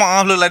 When grandma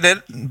arms look like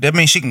that, that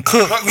means she can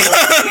cook.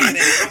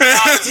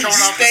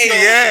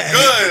 Yeah.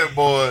 Good,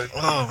 boy.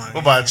 Oh my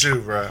What about you,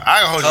 bro?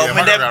 I ain't gonna hold you. Oh, My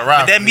when girl got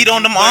robbed. that meat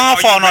on them But arm are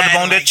you falling off the riding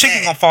bone, that like chicken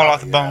that? gonna fall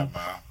off the Yeah, bone.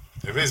 man.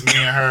 If it's me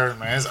and her,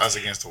 man, it's us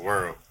against the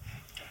world.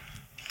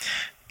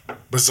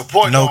 But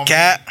support No don't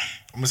cap. Mean,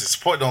 I'm gonna say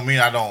support don't mean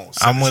I don't.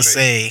 I'm gonna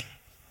say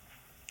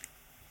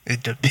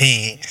it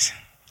depends.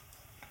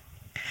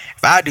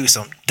 If I do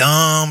some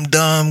dumb,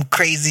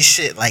 crazy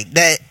shit like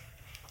that,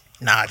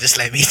 nah, just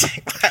let me just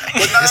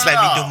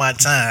let me do my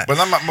time. But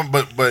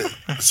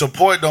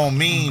support don't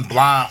mean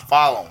blind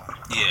following.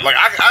 Yeah. Like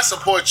I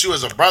support you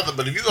as a brother,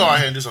 but if you go out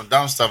here and do some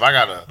dumb stuff, I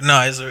gotta.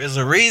 No, it's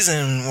a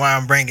reason why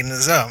I'm bringing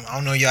this up. I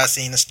don't know y'all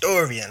seen the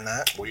story or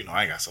not. Well, you know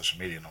I ain't got social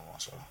media no more,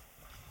 so.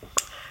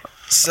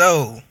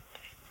 So,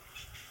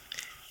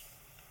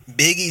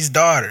 Biggie's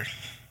daughter.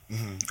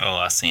 Oh,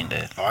 I seen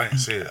that. Oh, I didn't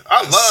see it.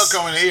 I love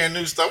coming here and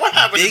new stuff. What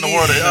happened in the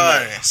world of Biggie's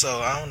internet? daughter. So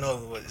I don't know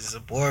what is a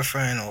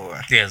boyfriend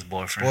or Yeah, his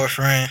boyfriend.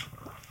 boyfriend.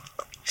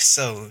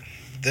 So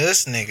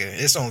this nigga,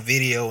 it's on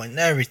video and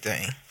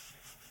everything,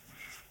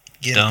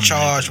 getting Dumb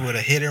charged nigga. with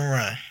a hit and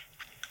run.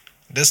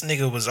 This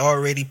nigga was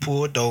already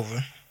pulled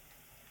over.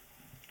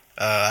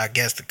 I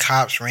guess the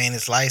cops ran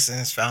his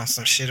license, found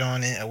some shit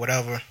on it or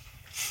whatever.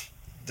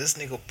 This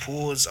nigga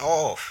pulls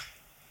off.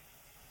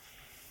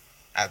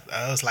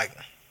 I was like,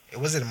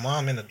 was it a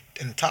mom and a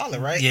toddler,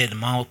 right? Yeah, the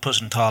mom was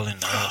pushing tall in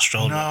the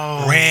stroller.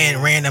 No.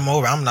 Ran them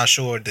over. I'm not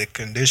sure the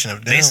condition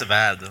of them. They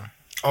survived though.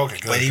 Okay,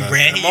 good. But he good,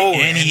 ran good. him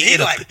over, and he hit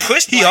like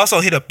pushed. He like,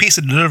 also hit a piece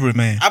of delivery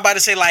man. I about to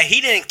say like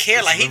he didn't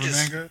care. Like he Liver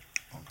just man good?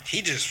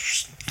 he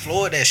just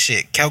floored that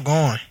shit. Kept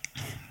going.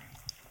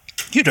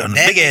 You done a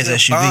That big ass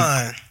nigga SUV.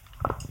 bond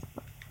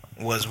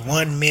was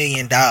 $1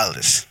 million.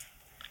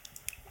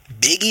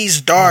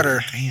 Biggie's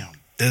daughter, Damn.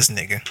 this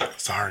nigga.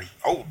 Sorry.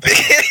 Oh, damn.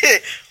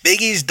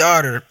 Biggie's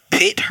daughter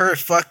put her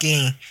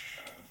fucking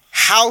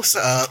house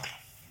up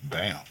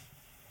Damn.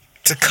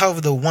 to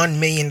cover the $1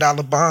 million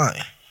bond.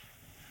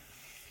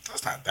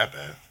 That's not that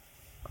bad.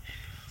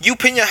 You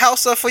pin your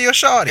house up for your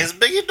shawty. It's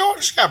Biggie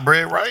daughter. She got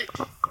bread, right?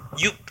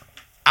 You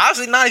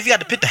obviously not if you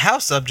got to put the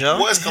house up, Joe.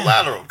 What's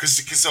collateral?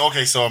 Cause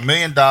okay, so $1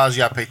 million, you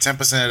got to pay 10%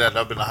 of that.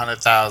 That'd been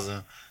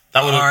 100,000.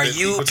 That would Are have been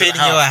you equal to the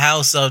pitting your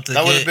house. house up to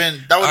That would get? have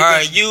been. That would Are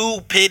have been.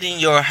 you pitting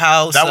your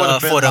house That would've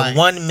up been for the like-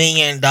 $1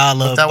 million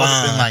But that would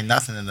have been bond? like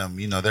nothing to them.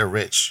 You know, they're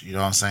rich. You know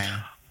what I'm saying?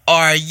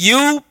 Are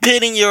you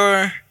pitting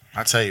your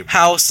I tell you,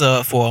 house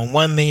up for a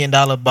 $1 million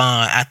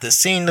bond after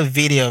seeing the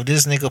video of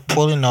this nigga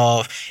pulling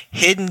off,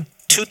 hitting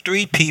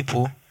 2-3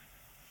 people?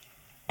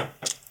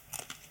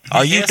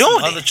 Are He you had some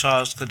doing other it?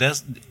 charges?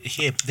 Cause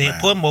they had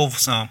put him over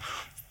some.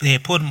 They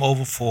had put him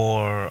over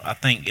for, I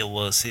think it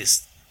was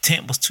his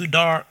tent was too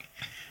dark.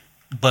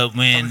 But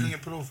Why couldn't when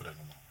get put over for that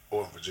no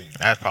more? Or in Virginia.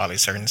 That's probably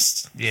certain.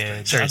 yeah,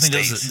 I certain think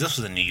states. this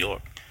was in New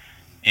York,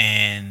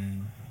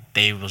 and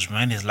they was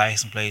running his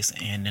license plates,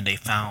 and then they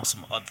found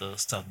some other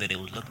stuff that they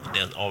was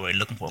already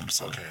looking for him.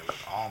 So Okay, look,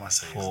 all I'm gonna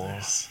say Four. is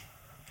this.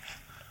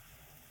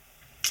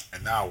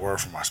 And now a word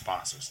from our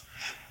sponsors.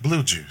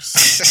 Blue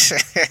Juice.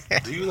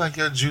 Do you like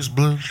your juice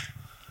blue?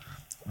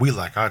 We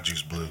like our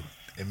juice blue.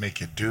 It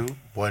make it do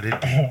what it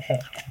do.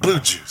 Blue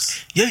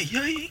Juice. Yeah.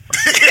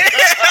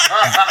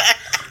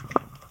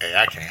 Hey,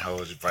 I can't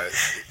hold you, but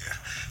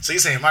so you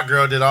saying my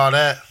girl did all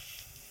that?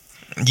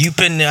 You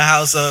putting their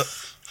house up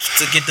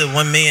to get the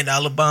 $1 million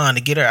bond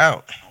to get her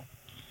out.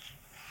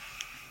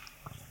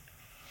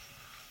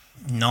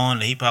 knowing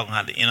that he probably gonna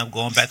have to end up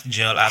going back to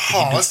jail after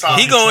Oh, let's talk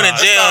He going to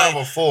let's jail. talk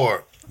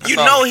before. Let's You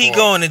talk know he before.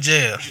 going to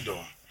jail. What you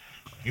doing?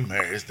 You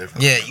married? It's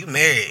different. Yeah, you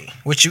married.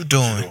 What you What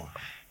doing? you doing?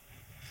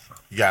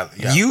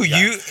 You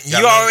You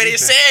got already little Ethan.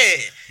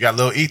 said You got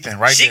little Ethan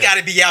right she there. got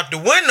to be out the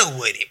window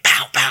with it.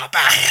 Pow, pow,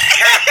 pow.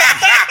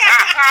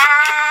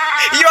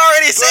 You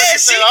already said he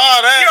she. said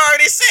all that. You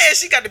already said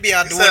she got to be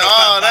out the He said window.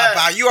 Pow, all pow, that.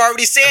 pow. You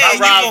already said I you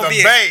robbed gonna the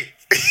be.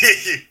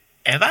 bait.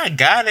 If I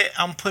got it,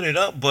 I'm put it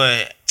up.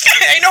 But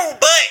Ain't no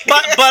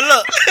but. but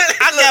look,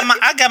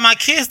 I got my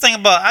kids thinking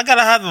about. I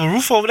gotta have a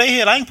roof over their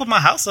head. I ain't put my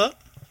house up,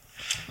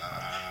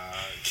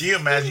 Can you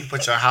imagine you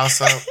put your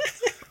house up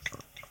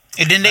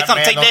and then they That come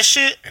man take don't- that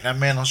shit. and that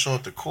man don't show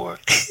up to court?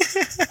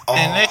 Oh,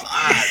 And they,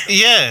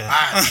 yeah,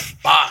 I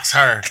box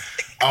her.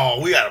 Oh,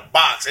 we got a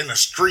box in the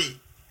street.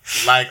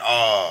 Like,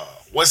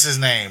 what's his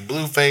name?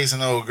 Blueface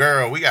and old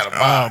girl. We got a Oh,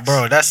 box.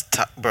 bro, that's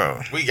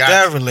bro. We got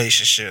that you.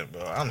 relationship,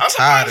 bro. I'm I'm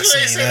tired of surprised you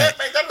ain't seeing said that.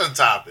 Make that a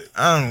topic.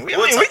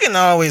 We can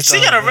always. she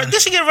talk got about it.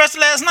 did she get arrested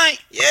last night?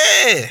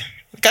 Yeah,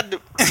 got the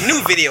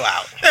new video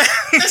out.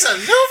 It's a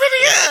new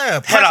video. Yeah,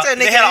 punched that nigga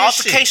They had an in this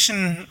shit.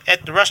 altercation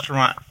at the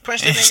restaurant.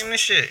 Punched that nigga in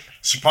this shit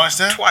She punched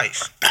him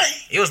twice.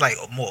 It was like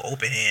a more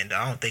open hand.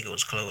 I don't think it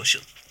was closed. She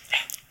was,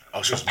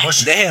 Oh, she was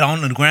mushing. They had her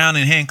on the ground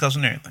and handcuffs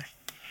and everything.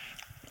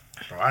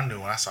 Bro, I knew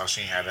when I saw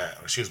she ain't had that.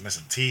 When she was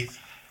missing teeth,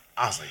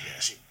 I was like, yeah,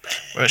 she bad.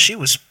 bro, she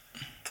was.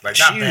 Like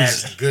not she bad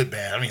was- as in good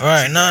bad. I mean,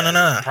 Right, she no, bad no,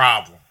 as no. a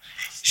problem.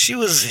 She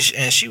was,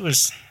 and she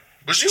was.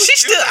 But She's was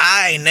still cute.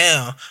 alright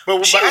now.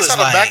 But she I was saw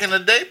her like- back in the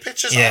day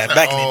pictures. I Yeah, was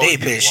like, back in oh, the day, you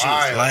bitch, she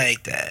was wild.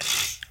 like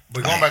that.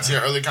 But going back to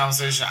your early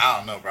conversation, I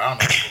don't know, bro. I don't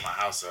know if I put my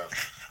house up.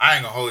 I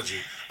ain't gonna hold you.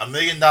 $1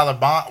 million bond.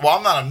 Well,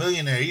 I'm not a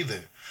millionaire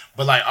either.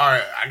 But like, all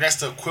right, I guess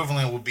the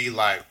equivalent would be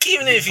like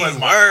Even me if you putting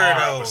were my car up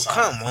though, or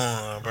something. come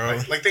on, bro.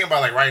 Like think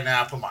about like right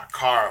now, I put my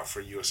car up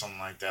for you or something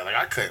like that. Like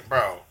I couldn't,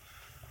 bro.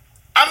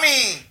 I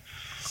mean,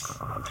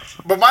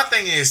 but my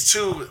thing is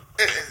too.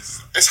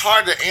 It's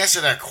hard to answer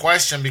that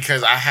question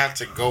because I have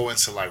to go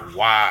into like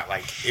why.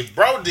 Like if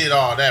bro did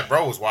all that,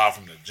 bro was wild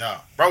from the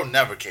jump. Bro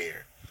never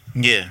cared.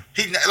 Yeah.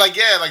 He like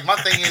yeah. Like my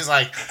thing is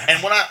like,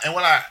 and what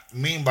I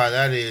mean by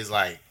that is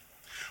like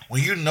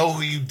when you know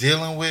who you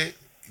dealing with.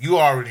 You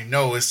already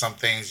know it's some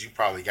things you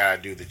probably gotta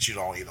do that you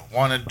don't either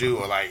want to do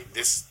or like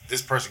this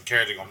person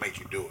character gonna make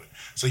you do it.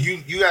 So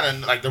you gotta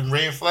like them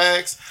red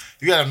flags.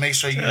 You gotta make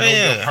sure you know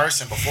your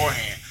person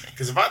beforehand.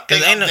 Because if I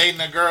think I'm dating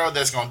a girl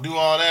that's gonna do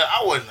all that,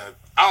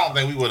 I don't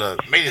think we would have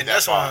made it that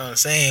That's far. what I'm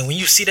saying. When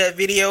you see that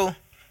video,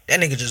 that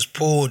nigga just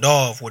pulled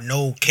off with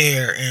no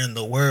care in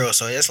the world.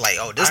 So it's like,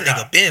 oh, this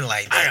nigga been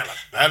like I that. got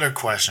a better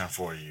question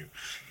for you.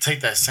 Take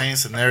that same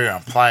scenario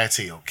and apply it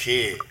to your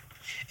kid.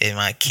 If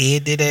my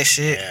kid did that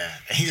shit, Yeah,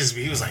 and he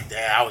was like,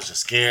 Dad, I was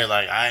just scared.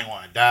 Like I ain't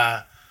want to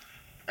die.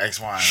 X,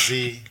 Y, and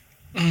Z.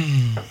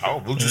 Oh,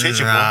 Bluetooth hit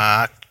you, bro.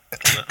 nah,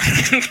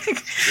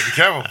 Be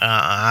careful.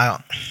 I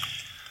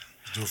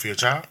Do it for your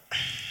child.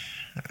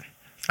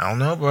 don't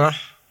know, bro.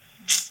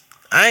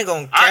 I ain't gonna I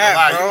ain't gonna cap,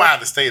 lie, bro. you might have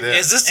to stay there.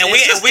 Is this And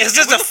is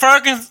this the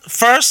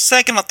first,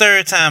 second, or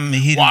third time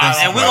he done done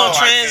And we something? gonna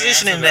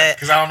transition in that.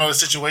 because I don't know the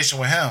situation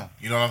with him.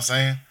 You know what I'm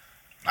saying?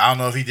 I don't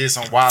know if he did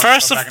some wild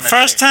First stuff back in that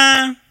first day.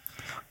 time,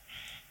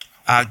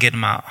 I'll get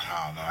him out.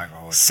 I don't know. I ain't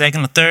gonna hold you.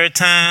 Second or third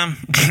time,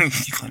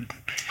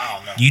 I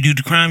don't know. you do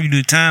the crime, you do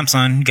the time,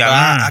 son. You gotta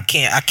learn.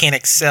 I can't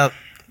accept.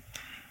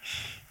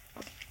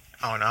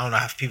 I don't know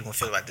how people gonna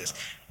feel about this.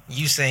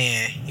 You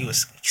saying he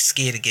was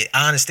scared to get.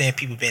 I understand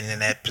people been in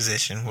that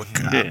position with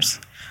cops,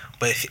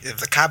 but if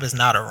the cop is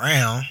not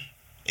around,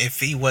 if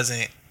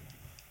the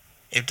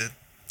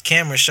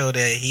camera showed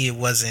that he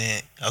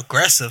wasn't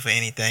aggressive or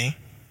anything,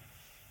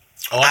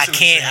 Oh, I see what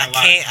you're can't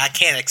saying, I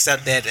can't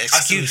accept that I see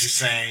what you're excuse.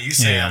 saying. You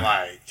saying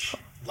Yeah.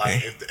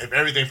 like if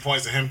everything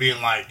points to him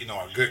being like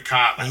a good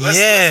cop. Like,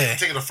 Yeah. let's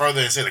take it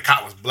further and say the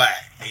cop was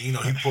black, and he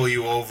pull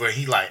you over, and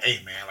he like,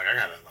 hey man, like I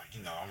gotta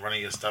I'm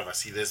running your stuff. I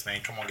see this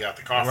man. Come on, get out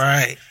the car.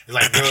 Right. It's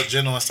like real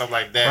gentle and stuff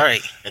like that.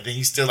 Right. And then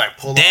you still like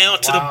pull Down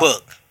off to the wild.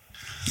 book.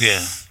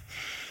 Yeah.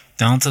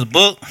 Down to the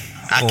book.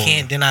 I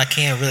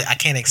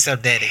can't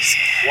accept that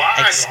Why?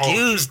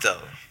 excuse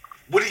though.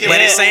 What do you But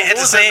mean? it's saying- What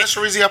it's was the that same-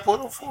 initial reason I pulled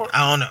up for?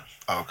 I don't know.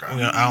 Okay.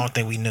 I don't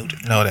think we know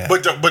that.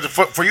 But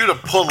for you to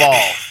pull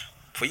off,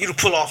 For you to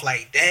pull off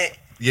like that,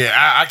 yeah,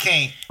 I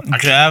can't.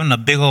 Driving a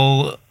big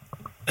old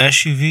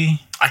SUV.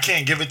 I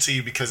can't give it to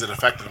you because the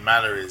fact of the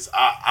matter is,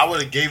 I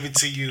would have gave it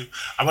to you.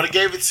 I would have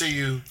gave it to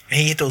you. and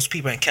he hit those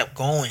people and kept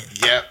going.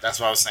 Yep, that's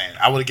what I was saying.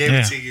 I would have gave Yeah.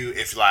 it to you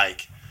if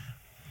like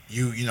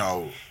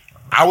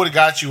I would have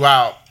got you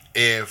out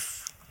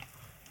if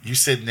you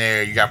sitting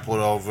there, you got pulled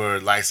over,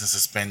 license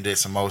suspended,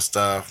 some more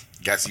stuff.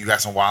 You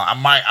got some wild.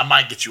 I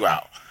might get you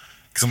out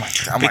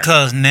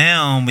Because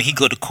now when he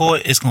go to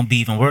court, it's gonna be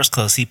even worse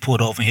because he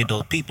pulled over and hit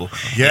those people.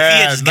 If he yeah,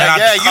 had just got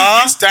out the you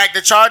car, stacked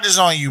the charges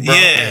on you, bro.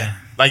 Yeah.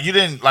 Like you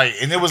didn't like,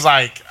 and it was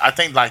like I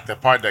think like the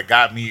part that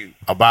got me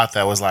about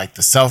that was like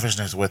the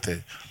selfishness with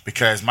it.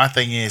 Because my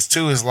thing is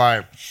too is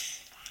like,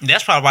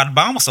 that's probably why the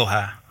bomb was so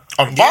high.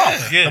 oh, the bomb,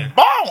 Yeah. the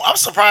bomb. I'm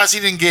surprised he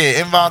didn't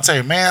get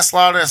involuntary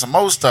manslaughter and some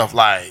more stuff.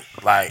 Like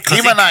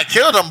he might not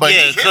killed him, but yeah,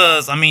 he killed him.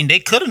 because I mean they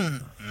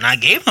couldn't not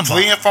gave him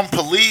Fleeing bomb. from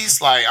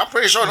police. Like I'm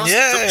pretty sure those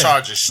Yeah. them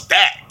charges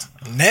stacked.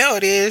 Now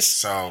it is.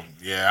 So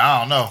yeah, I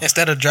don't know.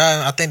 Instead of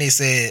driving, they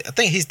said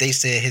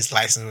his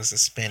license was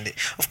suspended.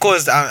 Of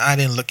course, I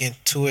didn't look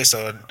into it,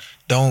 so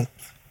don't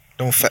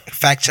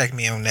fact check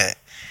me on that.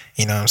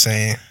 You know what I'm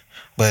saying?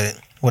 But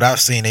what I've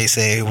seen, they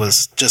say it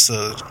was just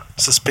a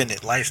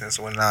suspended license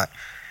or not.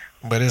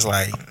 But it's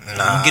like,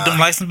 nah. Get them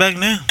license back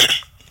now.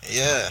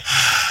 Yeah.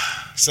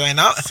 So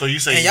So you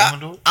say and you y'all,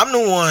 want to do it? I'm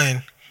the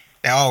one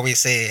that always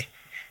said,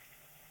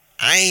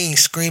 I ain't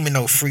screaming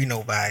no free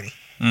nobody.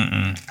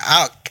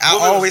 I What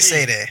was always me?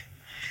 say that.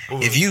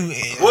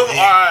 If All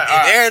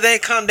right. everything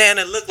come down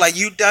and look like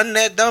you done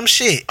that dumb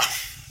shit,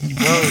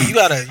 bro, you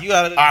gotta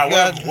All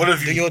right, what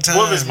if do you? your time.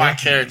 What if it's my bro.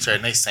 character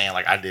and they saying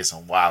like I did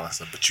some wild and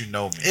stuff, but you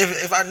know me?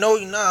 If I know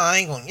you now, I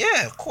ain't gonna.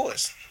 Yeah, of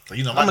course. So,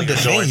 you know my I'ma nigga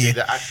defend Jordan you. did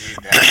that. I did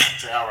that. I'm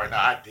telling y'all right now,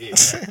 I did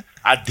that.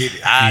 I did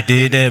it.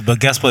 You did that, but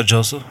guess what,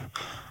 Joseph?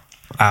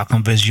 I'll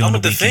convince you on I'ma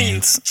the defend you.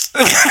 weekends.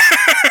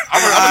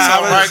 I'm gonna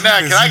tell him right now.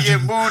 Can I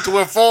get moved to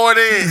where Ford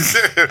is?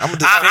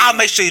 I'll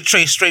make sure you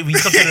trade straight when you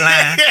come to the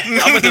line.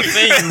 I'm gonna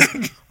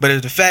defend you. But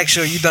if the facts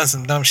show you done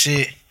some dumb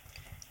shit,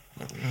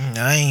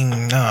 I ain't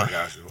no. I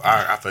got you.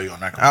 I feel you on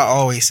that. I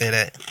always say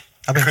that.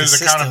 I've been Because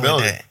consistent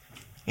accountability. with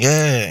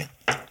that.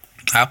 Yeah.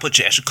 I'll put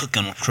your extra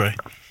cooking on tray.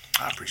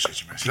 I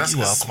appreciate you, man. See, that's You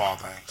the welcome. small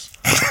things.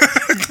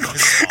 It's small.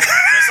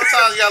 Man,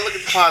 sometimes you gotta look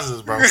at the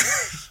positives, bro.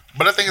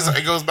 But I think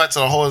it goes back to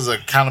the whole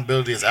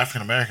accountability as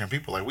African American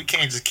people. Like, we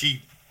can't just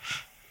keep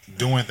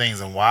doing things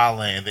and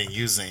wilding and then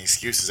using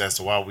excuses as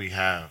to why we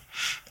have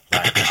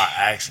like our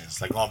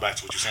actions. Like, going back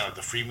to what you're saying, like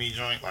the free me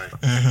joint. Like,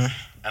 and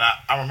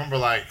I remember,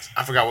 like,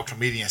 I forgot what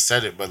comedian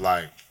said it, but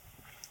like,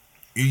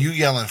 you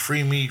yelling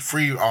free me,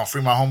 free my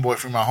homeboy,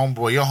 free my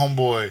homeboy. Your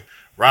homeboy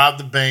robbed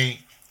the bank,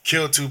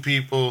 killed 2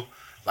 people.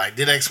 Like,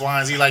 did X, Y,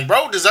 and Z. Like,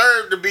 bro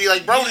deserved to be,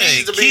 like, bro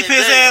needs to be keep in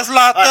his jail. ass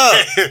locked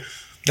up.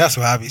 That's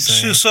what I be saying.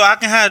 Shoot, so I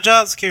can have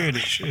job security.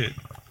 Shit.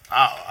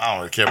 I don't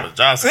really care about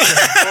Johnson.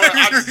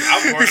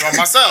 I'm working on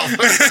myself.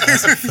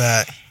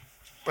 Fact.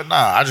 But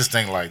nah, I just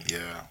think, like,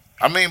 yeah.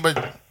 I mean, but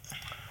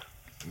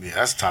yeah,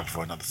 that's a topic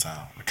for another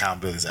time.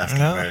 Accountability as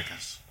African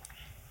Americans.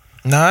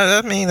 No,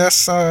 I mean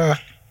that's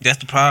That's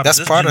the problem. That's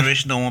this part of-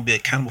 generation don't want to be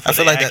accountable for I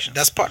feel their like actions.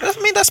 that's part. I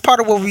mean that's part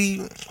of what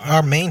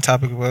our main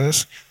topic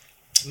was.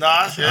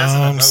 Nah,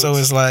 yeah. So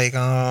it's like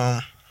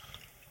yeah.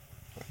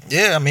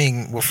 I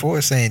mean, what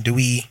Ford saying, do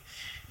we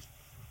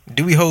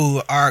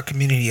hold our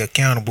community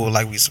accountable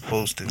like we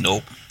supposed to?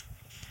 Nope.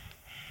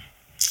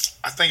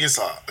 I think it's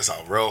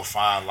a real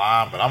fine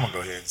line, but I'm gonna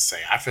go ahead and say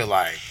I feel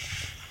like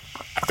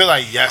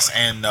yes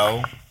and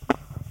no.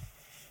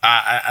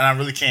 I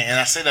really can't, and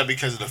I say that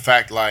because of the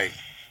fact, like,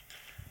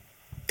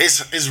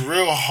 it's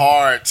real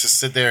hard to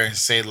sit there and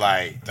say,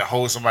 like, to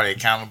hold somebody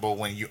accountable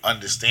when you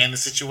understand the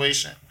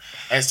situation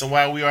as to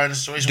why we are in the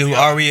situation.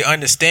 Are we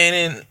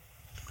understanding?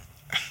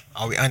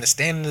 Are we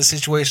understanding the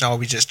situation, or are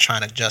we just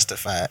trying to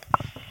justify it?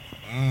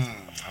 I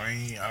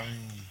mean,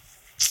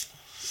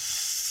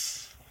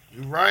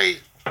 you're right.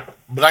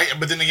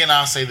 But then again,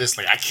 I'll say this: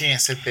 like, I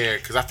can't sit there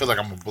because I feel like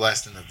I'm a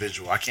blessed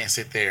individual. I can't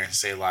sit there and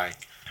say, like,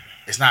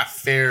 it's not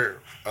fair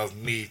of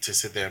me to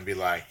sit there and be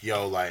like,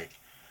 yo, like,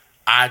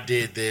 I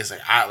did this.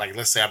 Like,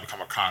 let's say I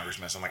become a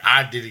congressman. So I'm like,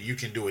 I did it. You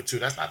can do it too.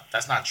 That's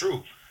not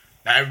true.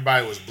 Not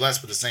everybody was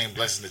blessed with the same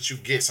blessing that you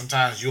get.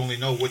 Sometimes you only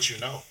know what you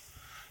know.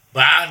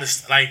 But I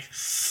understand. Like,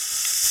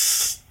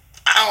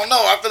 I don't know.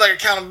 I feel like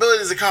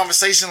accountability is a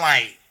conversation.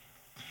 Like,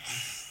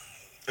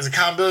 is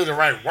accountability the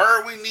right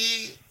word we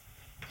need?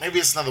 Maybe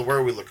it's another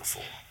word we're looking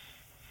for.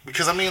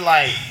 Because, I mean,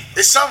 like,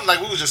 it's something, like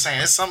we was just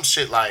saying, it's some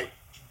shit like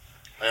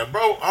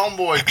bro,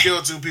 homeboy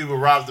killed 2 people,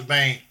 robbed the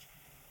bank,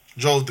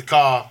 drove the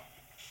car,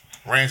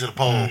 ran to the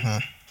pole,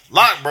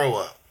 locked bro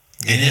up.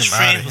 And his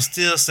friends will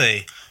still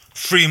say,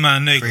 free my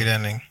nigga. Free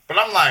that nigga. But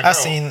I'm like, bro.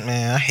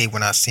 I hate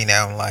when I seen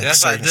that on like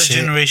That's like certain this shit.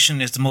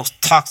 generation is the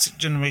most toxic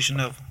generation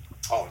ever.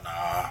 Oh,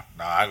 nah,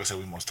 I ain't gonna say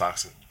we most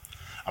toxic.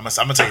 I'm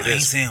gonna tell you I ain't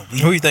this. saying we.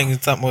 Who you think is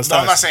talking most No,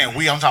 I'm not toxic? saying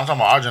we. I'm talking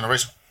about our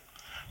generation.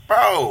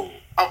 Bro,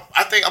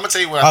 I think I'm gonna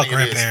tell you what I think it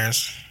is.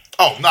 Grandparents.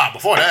 Oh, nah,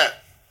 before that.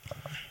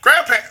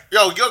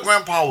 Your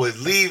grandpa would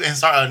leave and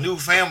start a new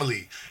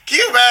family. Can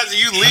you imagine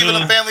you leaving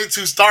a family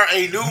to start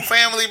a new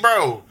family,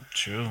 bro?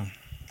 True.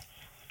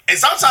 And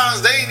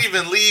sometimes they ain't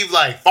even leave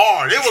like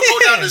far. They would go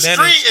down the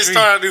street and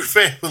start a new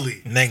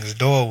family. Next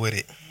door with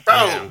it. Bro.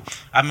 Yeah.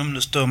 I remember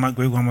the story my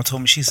great grandma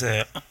told me. She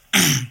said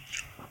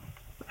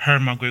her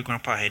and my great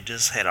grandpa had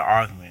just had an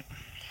argument,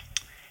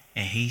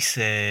 and he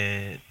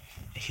said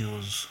he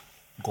was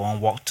going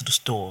to walk to the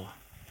store.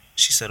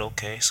 She said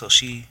okay, so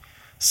she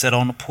sat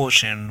on the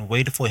porch and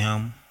waited for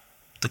him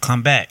to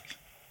come back.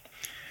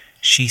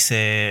 She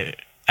said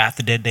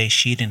after that day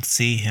she didn't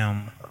see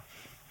him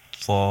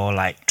for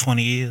like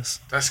 20 years.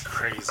 That's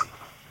crazy.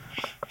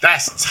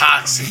 That's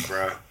toxic,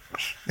 bro.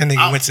 That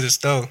nigga went to the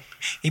store.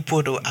 He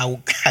pulled the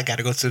I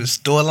gotta go to the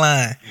store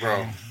line.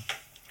 Bro,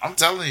 I'm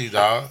telling you,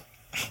 dog.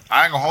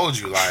 I ain't gonna hold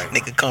you. Like,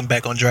 Nigga come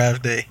back on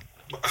drive day.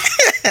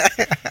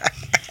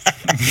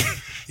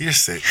 you're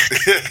sick.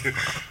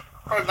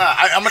 Bro, nah,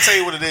 I'm gonna tell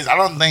you what it is. I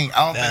don't think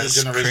That's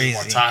this generation is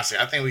more crazy. toxic.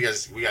 I think we got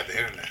the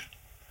internet.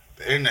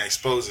 The internet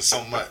exposes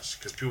so much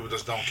because people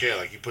just don't care.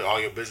 Like, you put all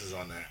your business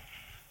on there.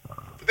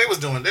 But they was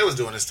doing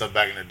this stuff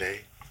back in the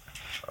day.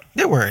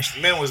 It were.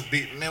 Men was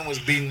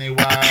beating their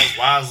wives.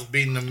 Wives was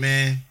beating the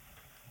men.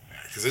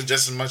 Because it's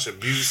just as much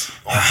abuse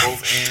on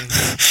both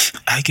ends.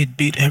 I get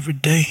beat every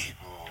day.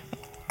 Oh,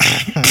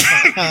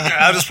 Lord.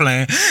 I'm just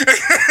playing.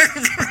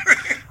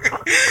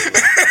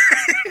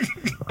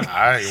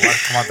 Alright, you want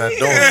to come out that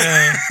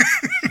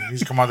door. You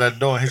just come out that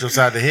door and hit you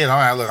upside the head. All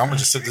right, look, I'm going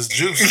to just sip this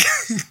juice.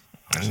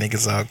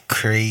 Niggas are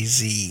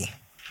crazy.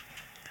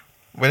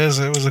 But it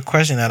was a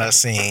question that I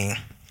seen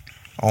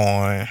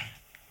on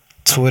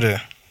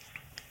Twitter.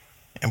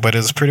 But it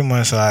was pretty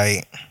much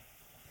like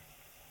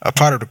a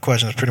part of the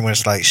question is pretty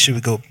much like, should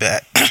we go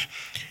back?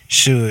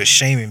 Should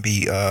shaming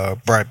be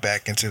brought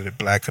back into the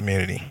black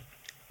community?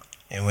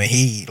 And when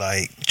he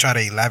like tried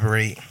to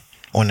elaborate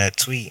on that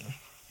tweet,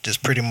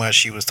 just pretty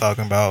much he was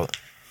talking about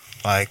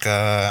like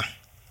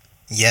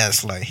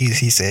yes, like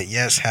he said,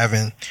 yes,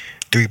 having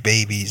 3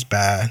 babies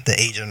by the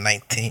age of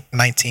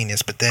 19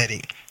 is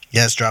pathetic.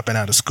 Yes, dropping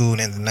out of school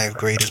in the ninth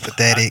grade is I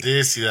pathetic.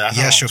 did see that. I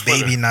saw it Yes, on your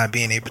Twitter. baby not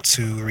being able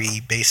to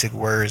read basic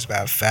words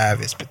by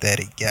 5 is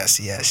pathetic. Yes,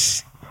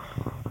 yes.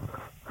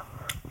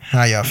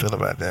 How y'all feel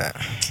about that?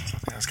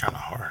 That's kind of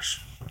harsh.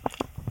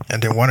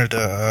 And then one of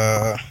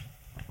the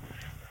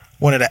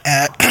one of the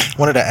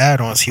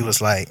add-ons, he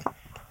was like,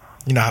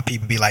 you know how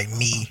people be like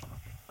me,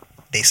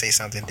 they say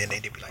something, then they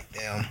be like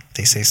them,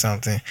 they say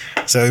something.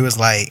 So it was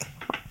like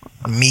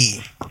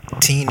me,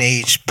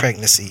 teenage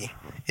pregnancy,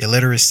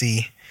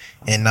 illiteracy,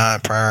 and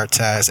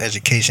non-prioritized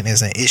education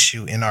is an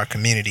issue in our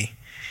community.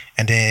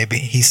 And then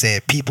he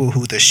said, people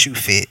who the shoe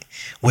fit.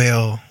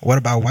 Well, what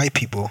about white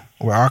people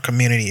where our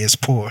community is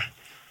poor?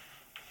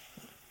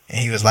 And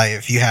he was like,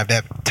 if you have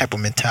that type of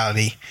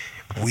mentality,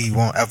 we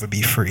won't ever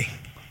be free.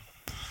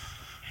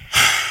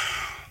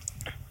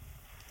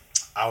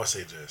 I would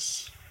say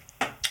this.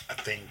 I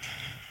think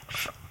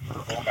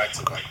going back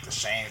to like the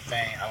shame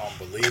thing, I don't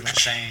believe in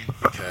shame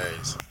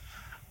because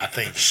I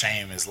think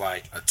shame is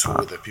like a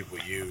tool that people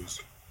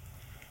use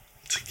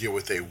to get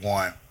what they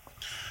want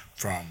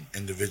from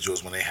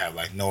individuals when they have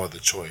like no other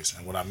choice.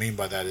 And what I mean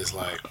by that is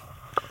like,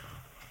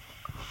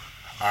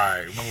 all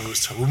right, remember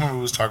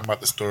we was talking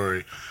about the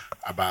story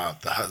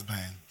about the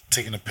husband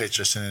taking a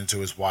picture, sending it to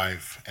his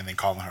wife, and then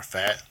calling her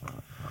fat.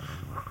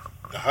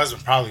 The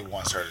husband probably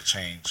wants her to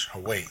change her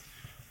weight.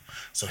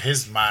 So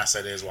his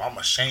mindset is, well, I'm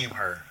going to shame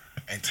her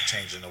into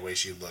changing the way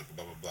she looked,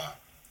 blah, blah, blah.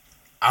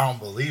 I don't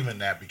believe in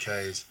that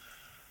because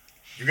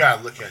you got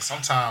to look at,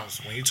 sometimes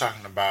when you're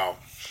talking about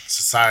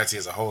society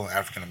as a whole and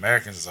African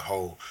Americans as a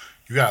whole,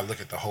 you got to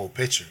look at the whole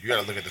picture. You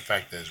got to look at the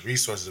fact that there's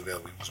resources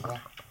available. What's wrong?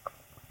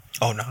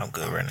 Oh, no, I'm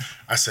good right now.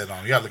 I said,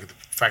 you got to look at the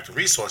fact of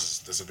resources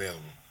that's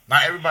available.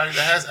 Not everybody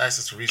that has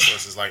access to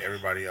resources like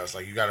everybody else.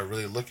 Like, you got to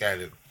really look at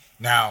it.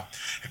 Now,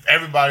 if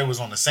everybody was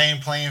on the same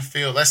playing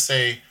field, let's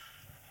say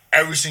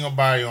every single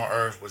body on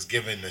earth was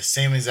given the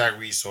same exact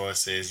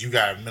resources. You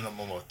got a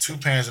minimum of 2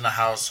 parents in the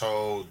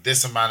household,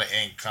 this amount of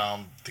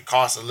income, the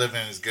cost of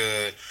living is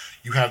good.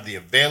 You have the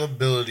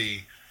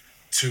availability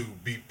to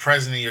be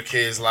present in your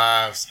kids'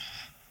 lives.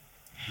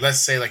 Let's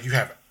say like you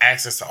have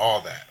access to all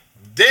that.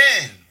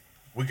 Then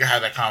we can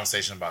have that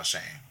conversation about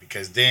shame.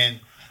 Because then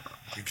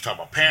you can talk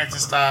about parenting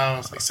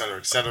styles, et cetera,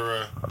 et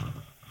cetera.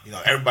 You know,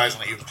 everybody's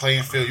on an even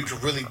playing field. You can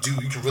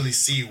really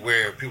see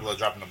where people are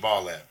dropping the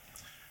ball at.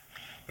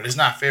 But it's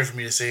not fair for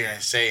me to sit here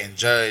and say and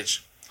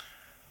judge.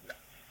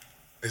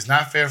 It's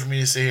not fair for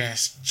me to sit here and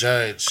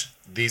judge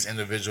these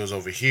individuals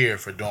over here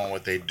for doing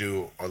what they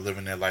do or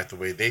living their life the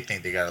way they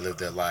think they got to live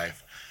their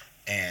life.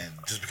 And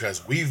just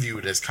because we view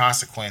it as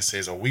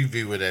consequences or we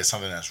view it as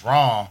something that's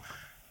wrong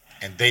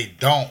and they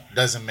don't,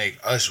 doesn't make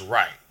us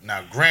right.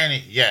 Now,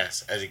 granted,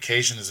 yes,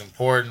 education is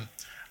important.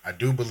 I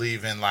do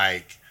believe in,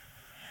 like,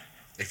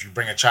 if you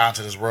bring a child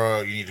into this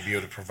world, you need to be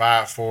able to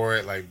provide for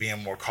it, like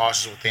being more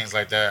cautious with things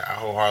like that. I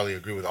wholeheartedly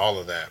agree with all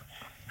of that.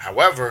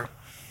 However,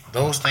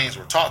 those things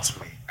were taught to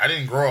me. I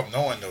didn't grow up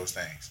knowing those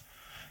things.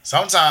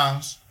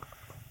 Sometimes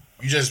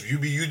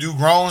you do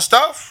grown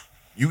stuff,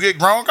 you get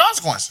grown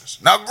consequences.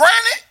 Now,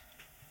 granted,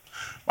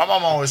 my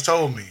mom always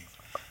told me,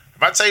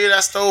 if I tell you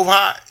that stove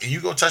hot and you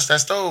go touch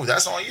that stove,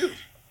 that's on you.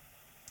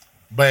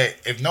 But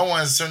if no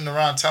one's sitting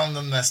around telling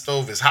them that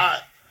stove is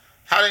hot,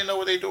 how do they know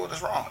what they're doing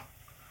is wrong?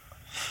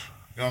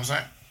 You know what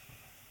I'm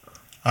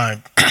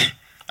saying?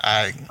 All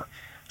right.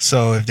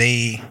 So if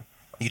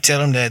you tell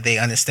them that they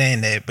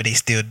understand that, but they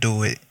still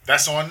do it,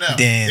 that's on them.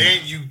 Then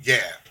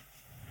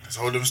that's a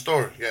whole different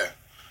story. Yeah.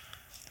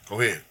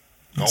 Go ahead.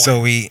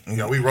 we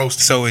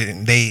roasted. So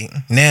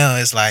now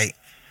it's like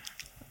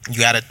you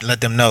gotta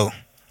let them know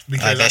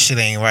because like, that shit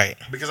ain't right.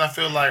 Because I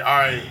feel like all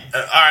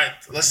right.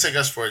 Let's take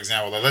us for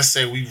example. Like, let's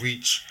say we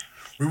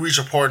reach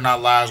a point in our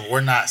lives where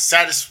we're not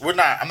satisfied.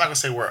 I'm not gonna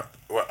say we're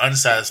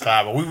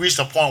unsatisfied, but we reached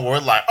a point where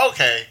we're like,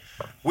 okay,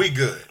 we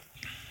good.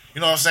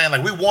 You know what I'm saying?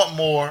 Like, we want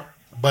more,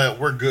 but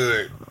we're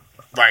good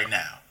right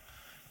now.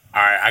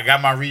 All right, I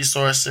got my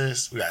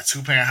resources. We got a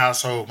 2-parent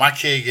household. My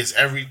kid gets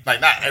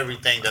not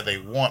everything that they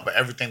want, but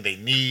everything they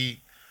need.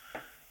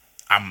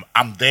 I'm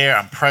there.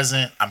 I'm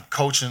present. I'm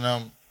coaching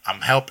them.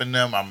 I'm helping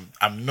them.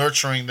 I'm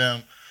nurturing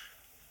them.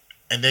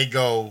 And they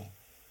go.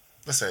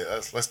 Let's say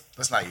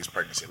let's not use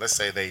pregnancy. Let's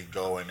say they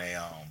go and they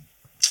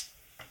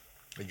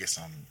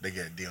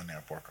get a deal in their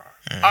report card.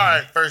 Mm-hmm. All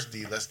right, first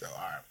D, let's go.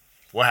 All right,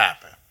 what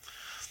happened?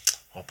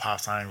 Well,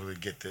 Pops, I didn't really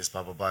get this,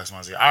 blah, blah, blah. So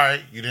I say, all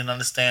right, you didn't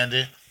understand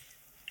it.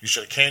 You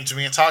should have came to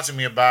me and talked to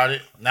me about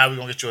it. Now we're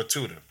going to get you a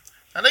tutor.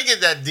 Now they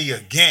get that D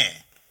again.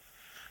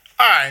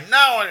 All right,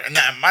 now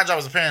my job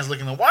as a parent is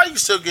looking at, why are you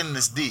still getting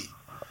this D?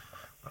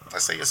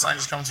 Let's say your son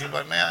just comes to you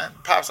like, man,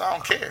 Pops, I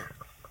don't care.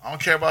 I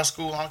don't care about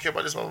school. I don't care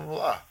about this, blah, blah,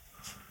 blah.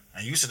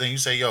 And you sit there and you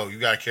say, yo, you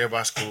got to care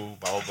about school,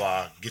 blah, blah,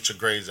 blah, get your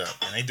grades up.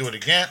 And they do it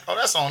again. Oh,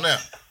 that's on them.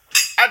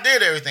 I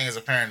did everything as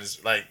a parent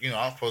is like, you know,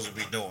 I'm supposed to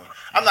be doing.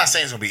 I'm not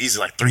saying it's going to be easy,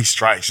 like 3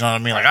 strikes. You know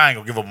what I mean? Like, I ain't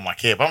going to give up on my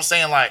kid. But I'm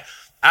saying, like,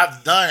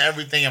 I've done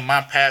everything in my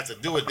path to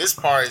do it. This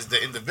part is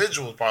the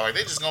individual part. Like,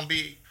 they just going to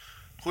be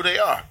who they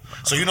are.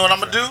 So you know what I'm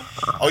gonna do?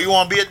 Oh, you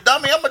want to be a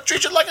dummy? I'm gonna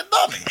treat you like a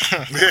dummy.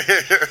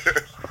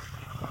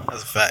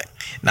 That's a fact.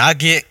 Now I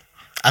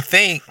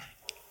think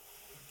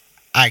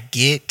I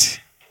get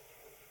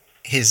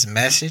his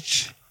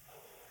message,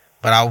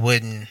 but I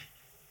wouldn't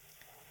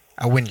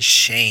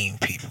shame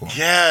people.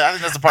 Yeah, I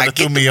think that's the part I that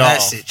get threw the me off.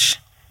 message,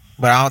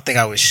 but I don't think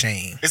I would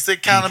shame. It's the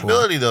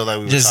accountability though, like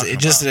we were talking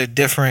Just about. a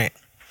different,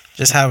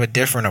 just have a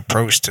different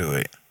approach to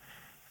it.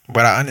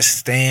 But I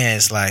understand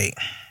it's like,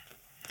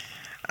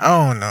 I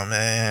don't know,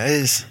 man.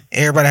 It's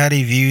everybody had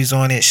their views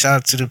on it. Shout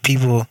out to the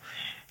people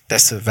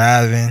that's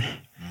surviving,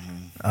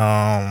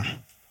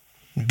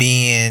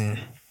 being,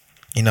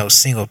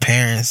 single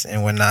parents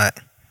and whatnot.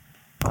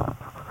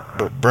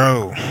 But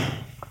bro,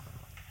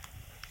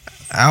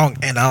 I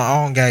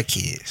don't got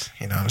kids.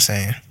 You know what I'm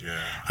saying? Yeah,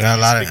 I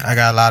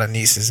got a lot of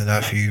nieces and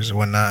nephews and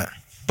whatnot.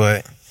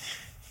 But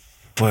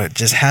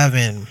just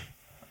having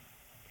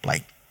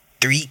like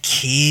 3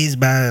 kids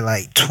by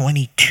like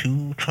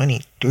 22,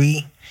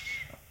 23,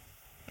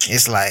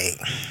 it's like,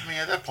 I mean,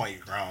 at that point,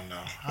 you're grown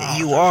though.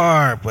 you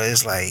are, but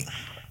it's like,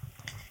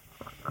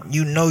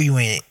 you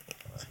ain't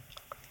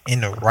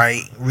in the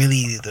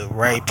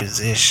right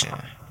position.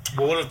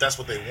 But what if that's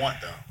what they want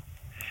though?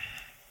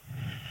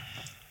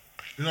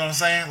 You know what I'm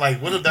saying?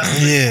 Like, what if that's what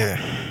they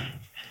want?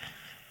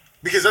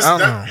 Because I don't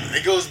know.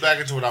 it goes back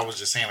into what I was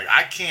just saying. Like,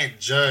 I can't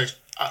judge.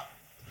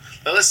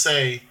 Let's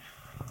say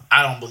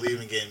I don't believe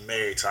in getting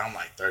married till I'm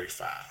like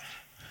 35.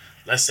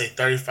 Let's say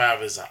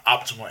 35 is an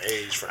optimal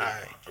age for.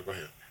 Alright. Oh, go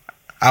ahead.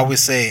 I would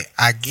say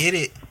I get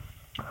it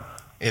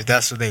if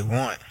that's what they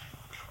want,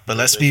 but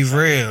let's be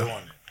real.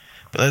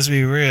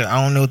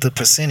 I don't know the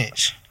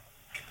percentage,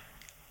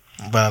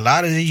 but a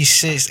lot of these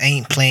shits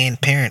ain't Planned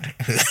Parenthood.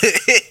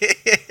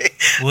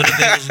 What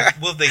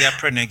if they got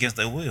pregnant against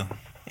their will?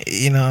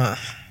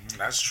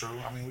 That's true.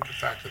 I mean, we can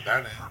factor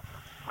that in.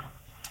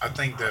 I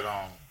think that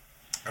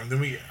and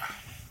then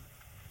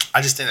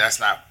I just think that's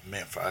not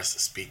meant for us to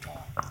speak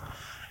on,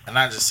 and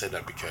I just said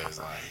that because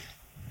like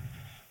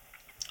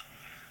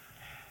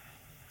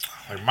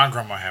my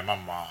grandma had my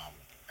mom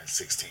at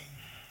 16.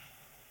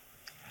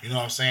 You know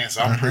what I'm saying?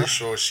 So I'm pretty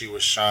sure she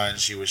was shunned,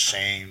 she was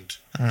shamed,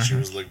 she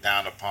was looked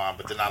down upon.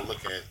 But then I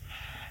look at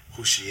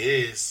who she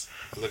is.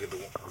 I look at the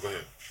go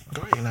ahead.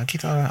 Go ahead, now keep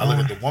talking. I look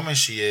at the woman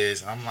she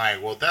is, and I'm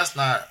like, well, that's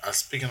not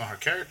speaking on her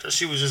character.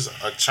 She was just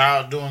a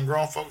child doing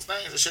grown folks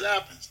things. That shit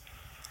happens.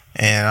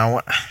 And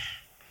I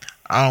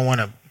don't want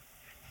to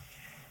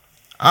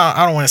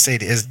say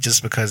that it's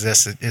just because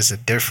it's a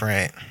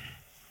different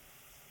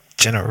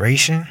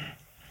generation,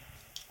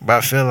 but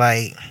I feel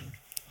like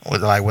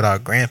with our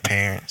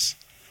grandparents,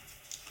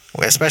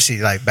 well, especially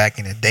like back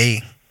in the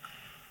day,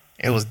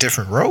 it was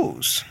different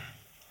roles.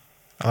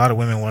 A lot of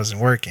women wasn't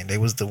working; they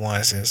was the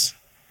ones that's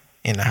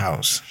in the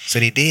house, so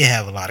they did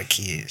have a lot of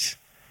kids.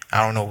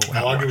 I don't know.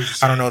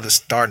 I don't know the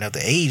starting of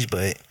the age,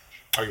 but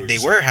they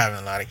were having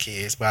a lot of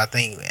kids. But I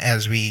think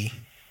as we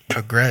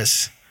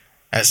progress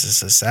as a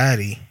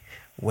society,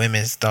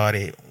 women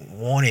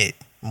wanted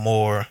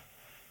more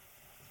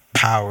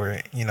power,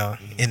 in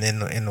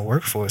the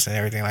workforce and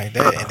everything like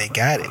that, and they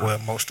got it. Well,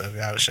 most of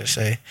it, I should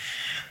say.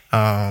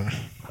 And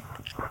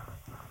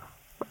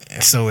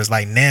so it's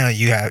like now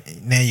you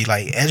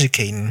like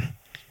educating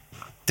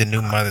the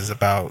new mothers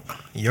about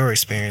your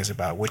experience,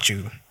 about what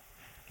you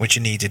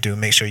need to do.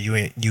 Make sure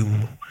you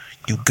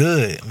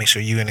good. Make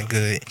sure you in a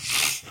good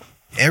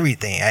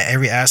everything.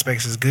 Every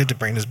aspect is good to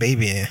bring this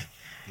baby in.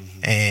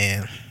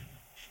 And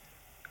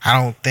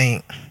I would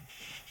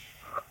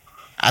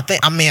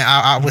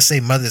say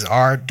mothers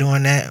are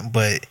doing that,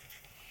 but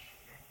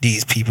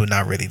these people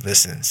not really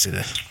listening to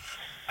the.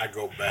 I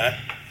go back,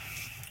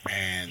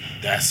 and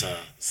that's a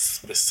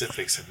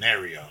specific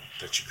scenario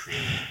that you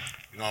created.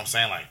 You know what I'm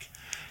saying? Like,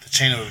 the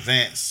chain of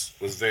events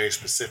was very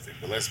specific,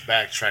 but let's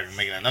backtrack and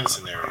make it another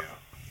scenario.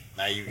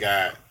 Now you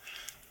got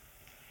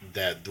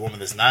that the woman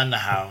that's not in the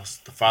house,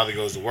 the father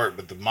goes to work,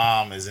 but the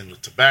mom is in the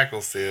tobacco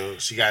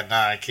field. She got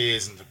 9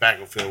 kids in the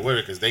tobacco field with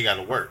her because they got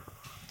to work.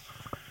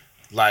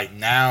 Like,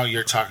 now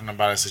you're talking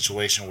about a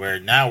situation where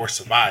now we're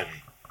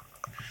surviving.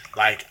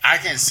 Like, I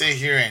can sit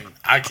here and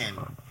I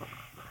can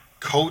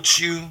coach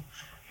you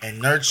and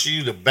nurture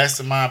you the best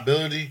of my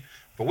ability,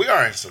 but we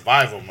are in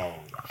survival mode.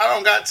 I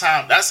don't got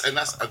time.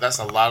 That's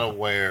a lot of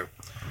where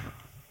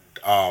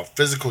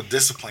physical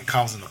discipline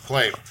comes into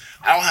play.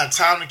 I don't have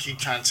time to keep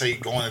trying to tell you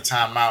go in a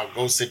timeout,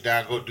 go sit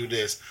down, go do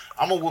this.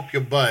 I'm gonna whoop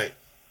your butt,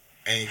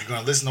 and if you're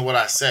gonna listen to what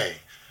I say,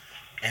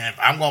 and if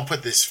I'm gonna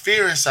put this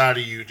fear inside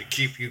of you to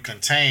keep you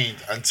contained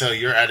until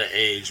you're at an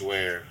age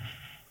where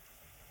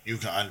you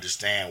can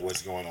understand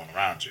what's going on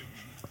around you.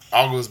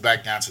 All goes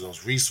back down to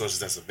those resources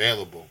that's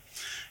available.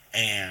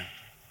 And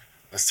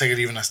let's take it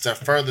even a step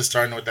further,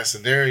 starting with that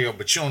scenario,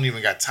 but you don't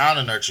even got time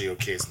to nurture your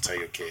kids and tell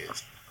your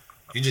kids.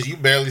 You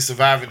barely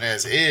surviving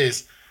as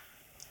is.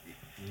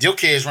 Your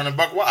kids running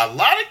buck wild. A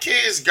lot of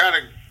kids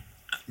gotta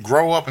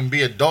grow up and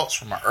be adults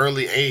from an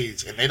early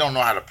age, and they don't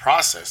know how to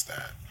process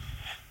that.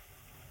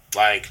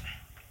 Like,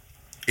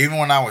 even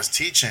when I was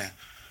teaching,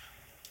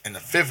 in the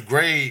 5th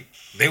grade,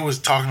 they was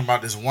talking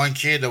about this one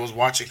kid that was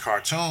watching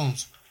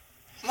cartoons.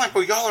 I'm like,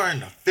 bro, y'all are in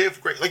the 5th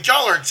grade. Like,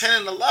 y'all are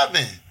 10 and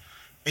 11.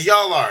 And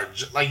y'all are,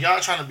 like, y'all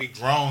trying to be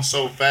grown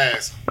so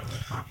fast.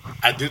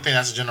 I do think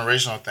that's a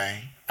generational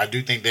thing. I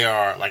do think they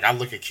are, like, I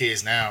look at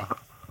kids now.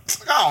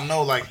 Like, I don't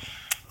know, like,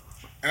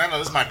 and I know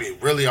this might be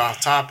really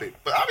off topic,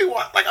 but I'll be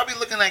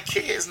looking at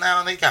kids now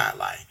and they got,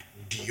 like,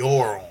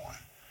 Dior on.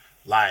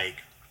 Like,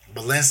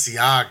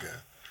 Balenciaga.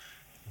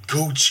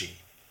 Gucci.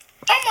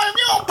 I'm like,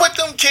 you don't put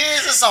them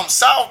kids in some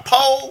South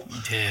Pole.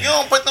 Yeah. You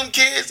don't put them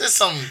kids in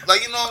some,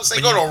 like, you know what I'm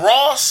saying? Go to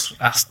Ross.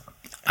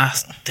 I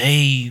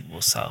stay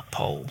with South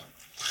Pole.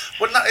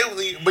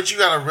 But you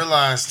gotta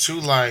realize too,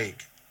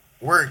 like,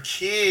 we're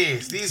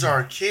kids. These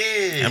are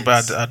kids. And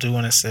but I do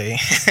want to say,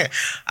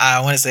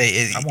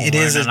 it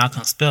is. I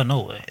can spell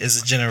no way.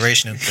 It's a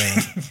generational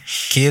thing.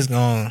 Kids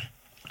gonna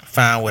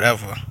find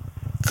whatever.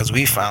 Cause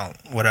we found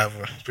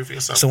whatever.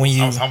 So when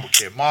I was a humble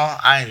kid, Mom,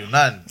 I ain't do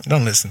nothing.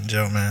 Don't listen to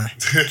Joe, man.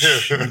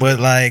 But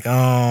like,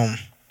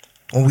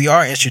 when we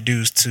are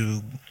introduced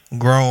to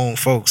grown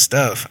folk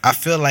stuff, I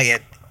feel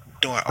like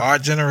during our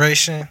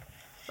generation,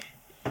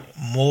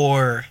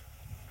 more.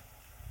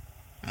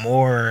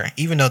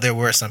 Even though there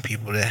were some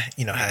people that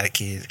had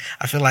kids,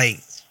 I feel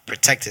like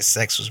protected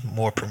sex was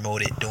more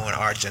promoted during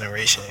our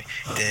generation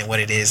than what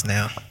it is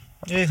now.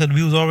 Yeah, because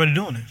we was already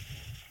doing it.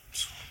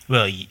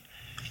 Well.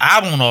 I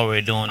wasn't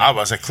already doing it. I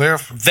was about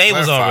to say They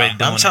was already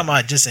doing it. I'm talking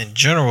about just in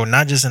general,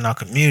 not just in our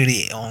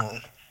community,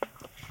 on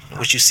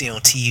what you see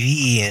on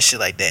TV and shit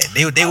like that.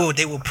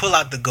 They will pull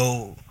out the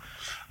gold.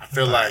 I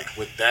feel like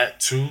with that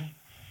too,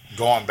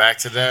 going back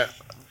to that,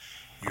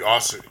 you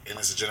also, and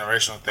it's a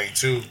generational thing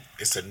too.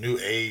 It's a new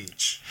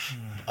age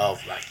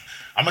of, like,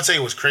 I'm gonna tell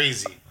you what's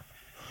crazy.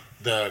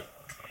 The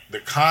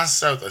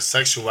concept of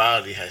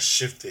sexuality has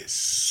shifted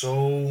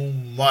so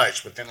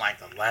much within, like,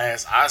 the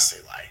last, I say,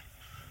 like,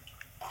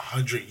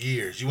 100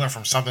 years. You went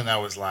from something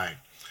that was, like,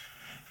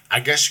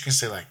 I guess you can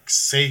say, like,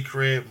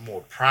 sacred,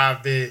 more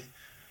private,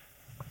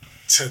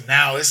 to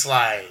now it's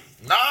like,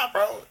 nah,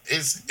 bro,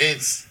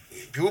 it's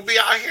people be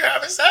out here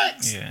having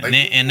sex. Yeah, like,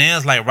 and then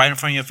it's like right in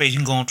front of your face. You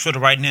can go on Twitter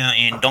right now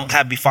and don't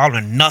have to be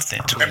following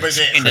nothing.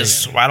 And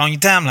it's right on your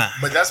timeline.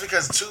 But that's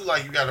because too,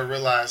 like, you got to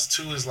realize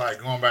too, is like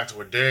going back to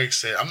what Derek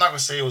said. I'm not gonna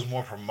say it was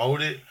more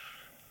promoted.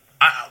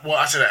 I'm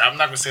not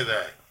gonna say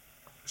that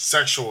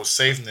sexual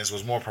safeness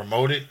was more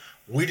promoted.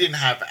 We didn't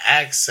have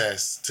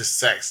access to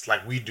sex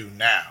like we do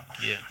now.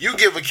 Yeah. You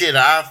give a kid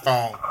an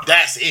iPhone,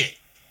 that's it.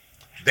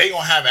 They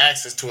gonna have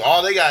access to it.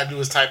 All they gotta do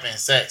is type in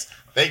sex.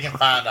 They can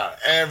find out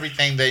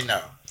everything they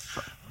know.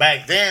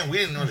 Back then, we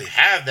didn't really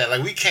have that.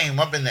 Like, we came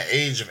up in the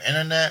age of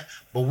internet,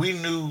 but we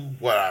knew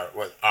what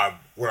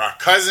our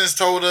cousins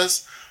told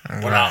us,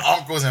 what our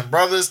uncles and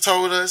brothers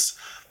told us,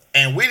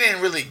 and we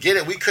didn't really get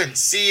it. We couldn't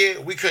see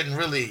it. We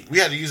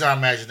had to use our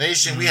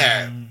imagination. We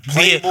had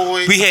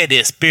Playboys. We had to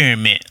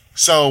experiment.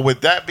 So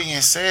with that being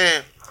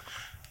said,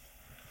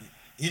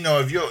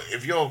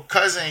 if your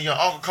cousin and your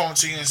uncle come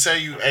to you and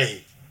say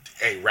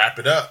hey, wrap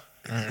it up.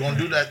 You're gonna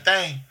do that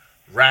thing,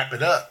 wrap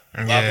it up.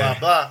 Blah blah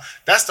blah.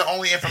 That's the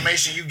only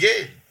information you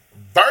get.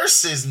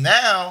 Versus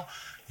now,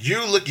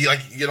 you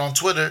get on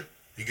Twitter,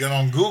 you get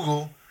on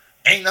Google,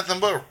 ain't nothing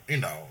but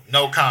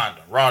no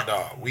condom, raw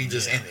dog. We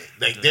just in it.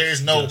 Like,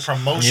 there's no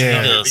promotion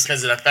of it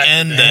because of the fact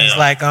that it's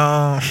like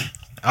I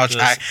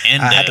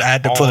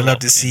had to pull it up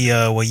to see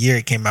what year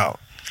it came out.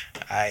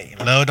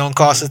 Love Don't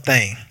Cost a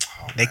Thing.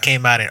 They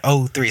came out in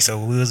 2003, so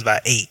we was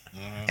about 8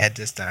 at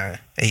this time,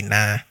 8,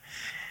 9.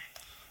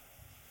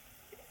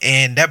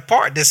 And that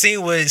part, the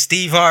scene with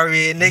Steve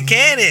Harvey and Nick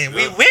Cannon,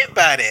 we went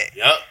by that.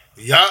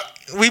 Yup.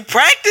 We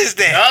practiced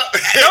that.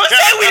 Don't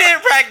say we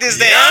didn't practice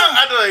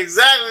that. I know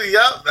exactly.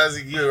 Yup.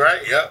 That's you,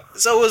 right? Yup.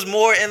 So it was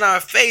more in our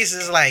face.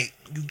 It's like,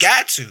 you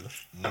got to.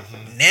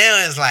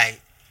 Now it's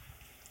like,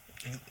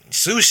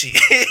 sushi.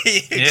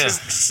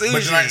 Just sushi.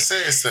 But like I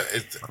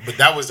said, but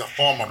that was a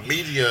form of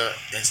media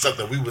and stuff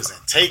that we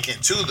wasn't taking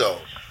too, though.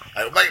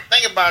 Like,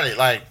 think about it.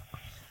 Like,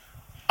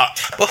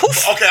 but who?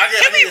 Okay,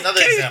 I need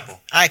another example.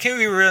 All right, can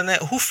we be real on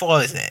that? Who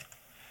fault is that?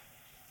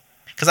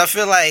 Because I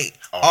feel like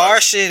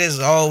our shit is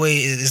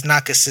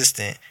not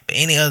consistent, but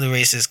any other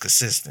race is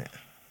consistent.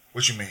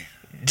 What you mean?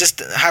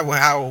 Just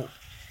how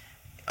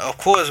of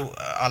course,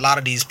 a lot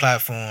of these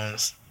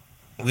platforms,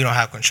 we don't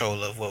have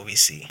control of what we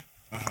see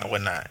and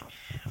whatnot.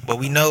 But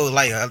we know,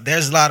 like,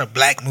 there's a lot of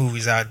black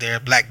movies out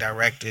there, black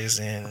directors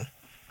and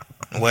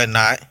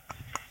whatnot.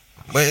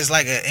 But it's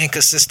like an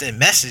inconsistent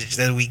message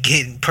that we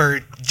get per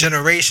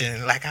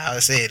generation. Like how I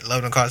said,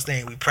 Love Don't Cost a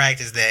Thing, we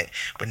practice that.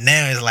 But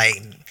now it's like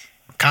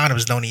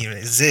condoms don't even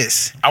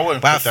exist.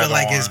 But I feel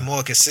like it's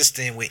more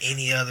consistent with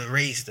any other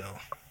race, though.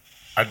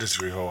 I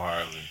disagree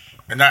wholeheartedly.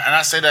 And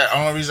I say that, the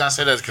only reason I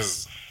say that is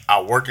because I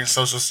work in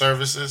social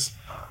services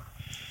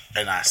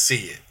and I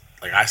see it.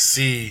 Like, I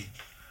see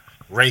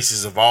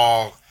races of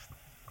all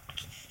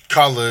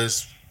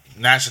colors,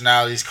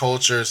 nationalities,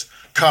 cultures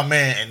come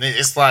in, and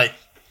it's like,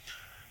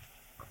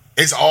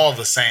 it's all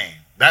the same.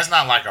 That's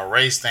not like a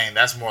race thing.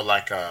 That's more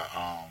like a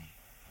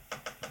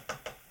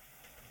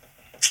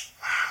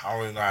I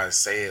don't really know how to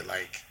say it.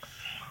 Like,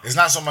 it's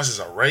not so much as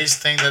a race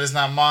thing that is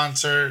not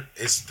monitored.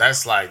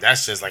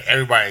 That's just like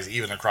everybody's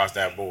even across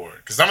that board.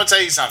 Because I'm gonna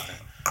tell you something.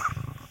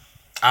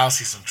 I don't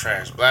see some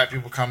trash black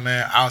people come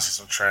in. I don't see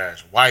some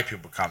trash white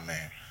people come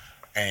in,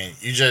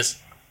 and you just.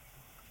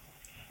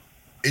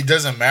 It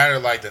doesn't matter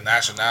like the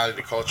nationality,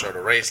 the culture, or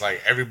the race.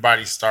 Like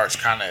everybody starts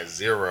kind of at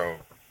zero.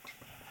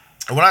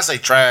 And when I say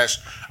trash,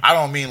 I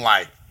don't mean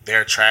like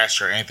they're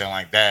trash or anything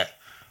like that.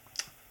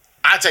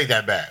 I take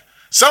that back.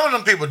 Some of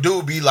them people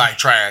do be like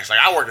trash. Like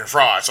I work in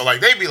fraud, so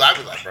like I be like,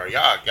 bro,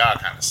 y'all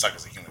kind of suck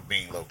as a human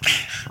being, low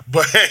key.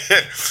 But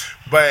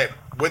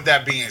with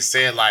that being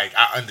said, like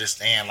I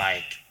understand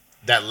like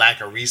that lack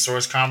of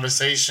resource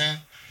conversation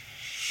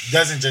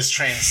doesn't just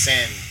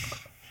transcend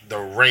the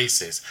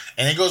races,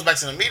 and it goes back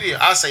to the media.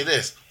 I'll say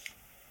this: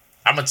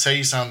 I'm gonna tell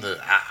you something.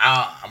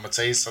 I'm gonna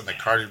tell you something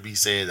that Cardi B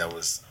said that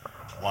was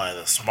one of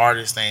the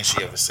smartest things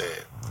she ever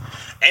said.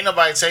 Ain't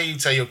nobody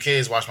tell your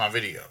kids watch my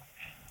video.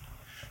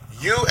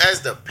 You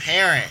as the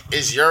parent,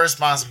 it's your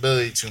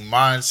responsibility to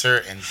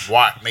monitor and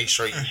make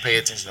sure you pay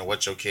attention to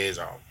what your kids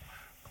are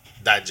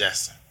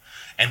digesting.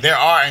 And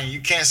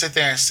you can't sit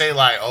there and say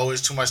like, oh,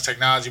 it's too much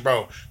technology,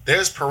 bro.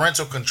 There's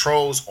parental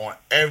controls on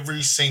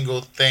every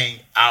single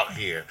thing out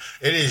here.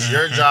 It is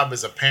your job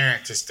as a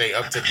parent to stay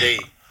up to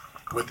date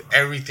with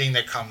everything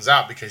that comes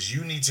out because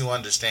you need to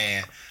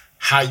understand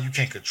how you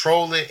can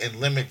control it and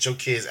limit your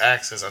kids'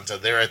 access until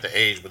they're at the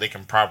age where they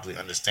can properly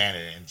understand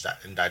it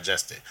and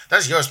digest it.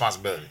 That's your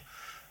responsibility.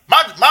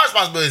 My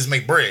responsibility is to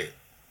make bread.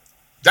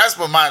 That's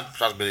what my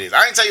responsibility is.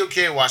 I ain't tell your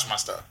kid watch my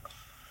stuff.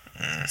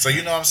 So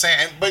you know what I'm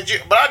saying? But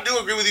I do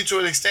agree with you to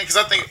an extent because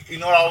I think, you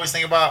know what I always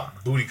think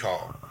about? Booty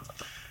Call.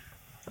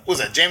 What was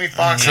that? Jamie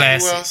Foxx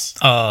and who else?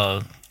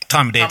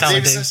 Tommy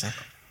Davidson.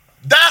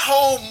 That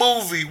whole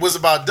movie was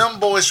about them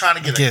boys trying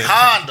to get a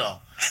condom.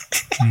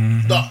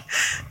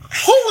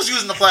 Who was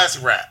using the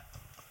plastic wrap?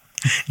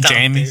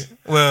 Jamie.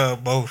 Well,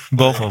 both.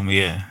 Both of them,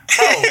 yeah.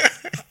 Bro,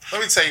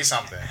 let me tell you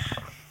something.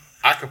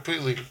 I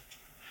completely agree.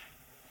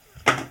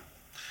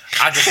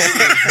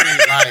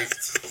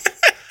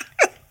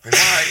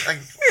 Like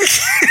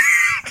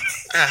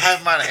I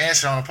have my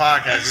answer on the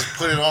podcast. Just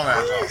put it on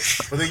that though.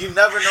 But then you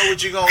never know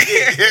what you're gonna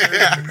get.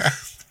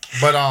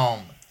 But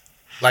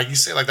like you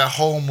said, like that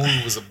whole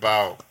movie was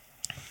about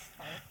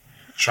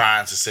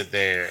trying to sit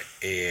there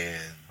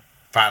and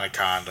find a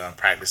condom,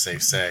 practice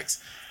safe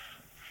sex,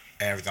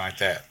 and everything like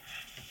that.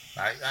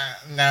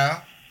 No.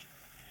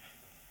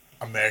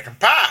 American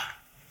Pie.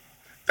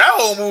 That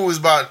whole movie was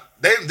about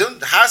them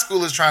high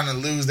schoolers trying to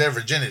lose their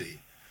virginity.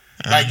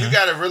 Like you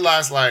got to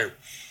realize, like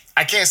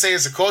I can't say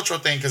it's a cultural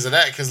thing because of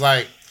that. Because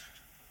like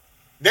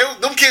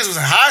them kids was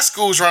in high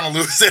school trying to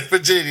lose their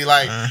virginity.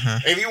 Like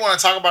if you want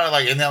to talk about it,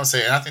 like and I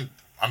think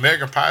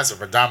American Pie is a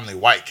predominantly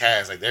white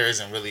cast. Like there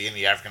isn't really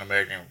any African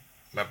American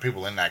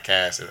people in that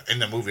cast in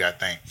the movie, I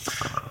think.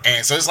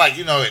 And so it's like,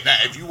 you know,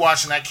 if you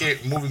watching that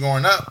kid movie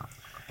growing up,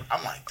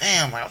 I'm like,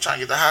 damn, like I'm trying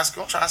to get to high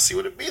school. I'm trying to see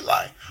what it be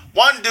like.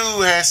 One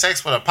dude had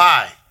sex with a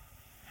pie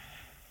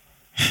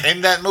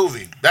in that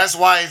movie. That's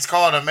why it's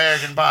called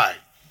American Pie.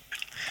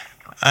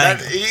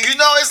 You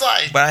know, it's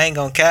like. But I ain't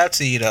gonna cap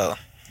to you though.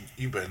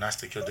 You better not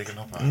stick your dick in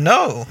no pie.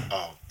 No.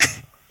 Oh.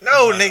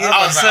 No, nigga.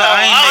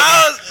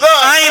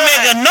 I ain't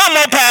making no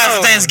more pies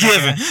for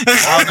Thanksgiving.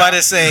 I was about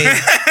to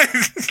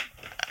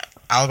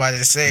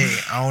say,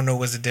 I don't know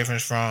what's the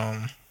difference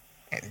from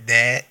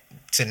that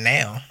to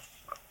now.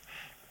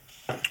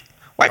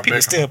 White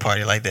people still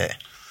party like that.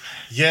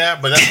 Yeah,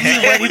 but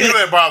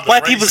that's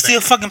white people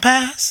still fucking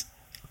pies?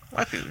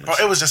 White people. Bro,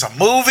 it was just a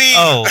movie.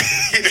 Oh.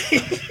 You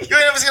ain't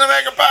never seen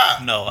American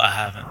Pie? No, I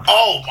haven't.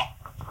 Oh my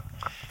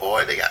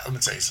boy, let me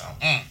tell you something.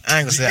 I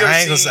ain't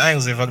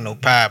gonna say fucking no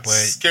pie, but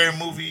scary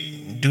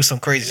movie. Do some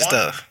crazy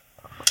stuff.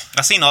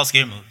 I seen all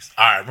scary movies.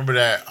 All right, remember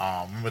that?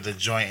 Remember the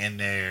joint in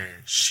there?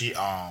 She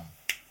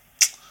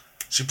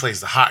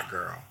plays the hot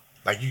girl.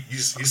 Like you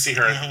see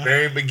her at the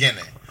very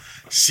beginning.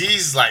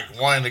 She's like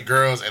one of the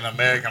girls in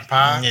American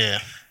Pie. Yeah.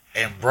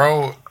 And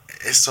bro,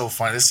 it's so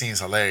funny. This scene's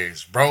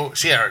hilarious. Bro,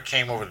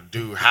 came over to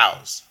dude's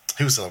house.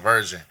 He was still a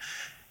virgin.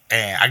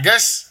 And I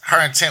guess her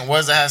intent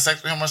was to have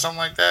sex with him or something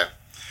like that.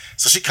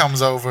 So she comes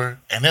over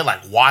and they're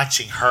like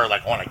watching her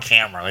like on a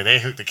camera. Like they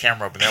hook the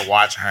camera up and they're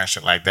watching her and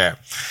shit like that.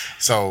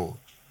 So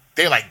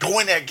they're like, go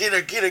in there, get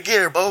her,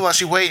 blah, blah, blah.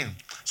 She waiting.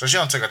 So she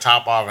don't take her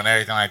top off and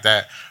everything like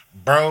that.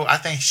 Bro, I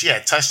think she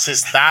had touched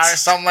his thigh or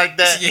something like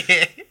that.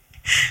 Yeah.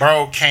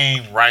 Bro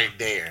came right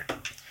there.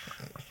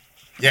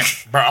 Yeah,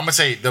 bro, I'm gonna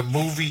tell you, the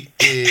movie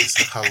is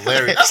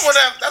hilarious. That's what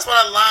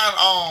that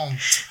line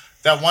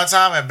that one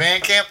time at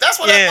band camp, that's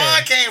where that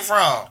line came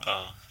from.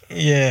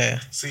 Yeah.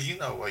 See, you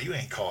know what? You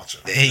ain't culture.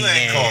 You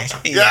ain't culture.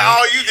 Yeah,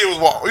 all you did was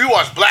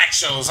watch black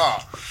shows,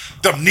 huh?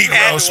 Them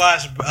Negroes.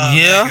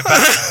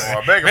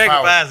 American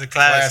Pie is a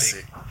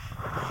classic.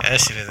 That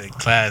shit is a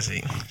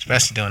classic,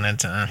 especially during that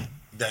time.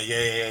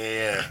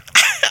 Yeah.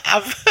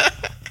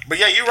 But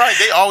yeah, you're right.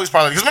 They always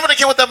party. Because remember they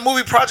came with that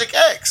movie Project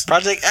X.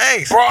 Project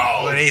X.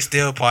 Bro. Well, they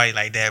still party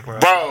like that, bro.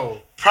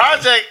 Bro,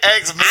 Project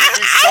X made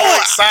me so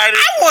excited.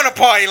 I want to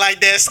party like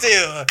that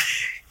still.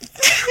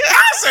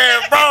 I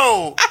said,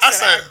 bro.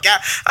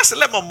 I said,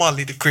 let my mom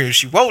leave the crib if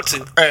she want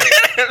to. Hey,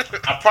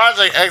 a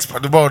Project X,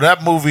 bro.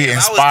 That movie I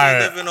was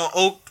inspired. still living on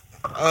Oak.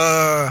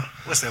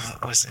 What's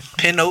that?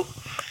 Pin Oak.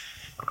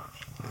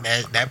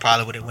 That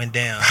probably would have went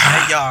down.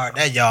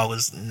 That yard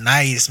was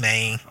nice,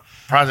 man.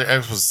 Project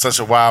X was such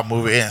a wild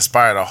movie. It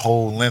inspired a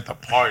whole length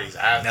of parties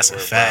after. That's a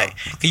fact.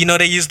 Bro. You know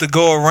they used to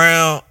go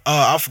around.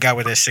 I forgot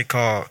what that shit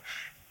called.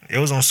 It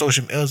was on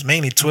social. It was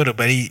mainly Twitter,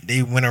 but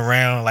they went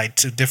around like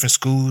to different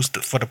schools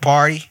for the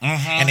party,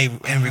 and they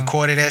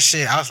recorded that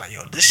shit. I was like,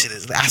 yo, this shit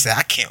is. I said,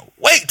 I can't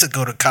wait to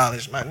go to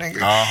college, my nigga.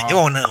 It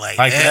wasn't nothing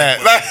like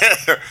that.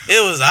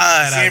 It was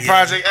odd. Seen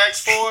Project X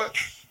for it.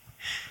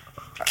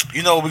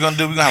 You know what we're gonna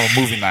do? We're gonna have a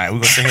movie night. We're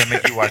gonna sit here and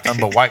make you watch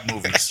nothing but white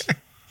movies.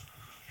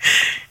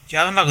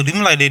 Y'all not gonna do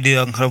me like they did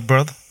Undercover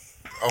Brother.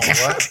 Oh,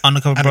 what?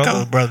 Undercover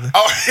Brother.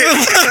 Oh, can't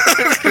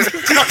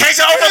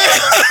you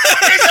overload?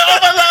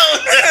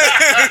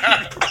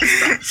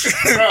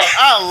 Bro,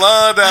 I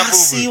love that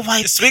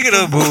movie. Speaking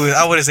of movies,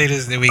 I want to say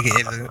this, then we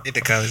can end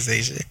the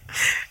conversation.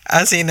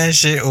 I seen that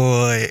shit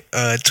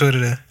on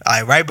Twitter,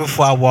 like right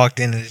before I walked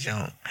in the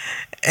joint.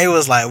 It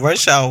was like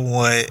Rush Hour 1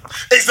 and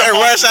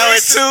Rush Hour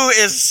 2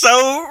 is so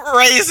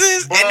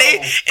racist. Bro.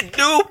 And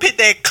dude picked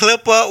that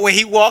clip up when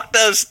he walked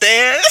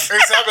upstairs.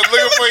 I've been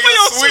looking for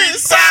your sweet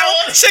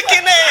sour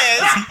chicken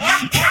ass.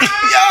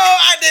 Yo,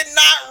 I did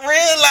not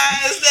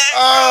realize that.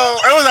 Oh,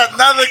 it was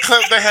another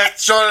clip they had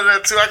shorter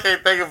than 2. I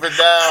can't think of it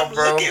now,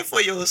 bro. Looking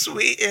for your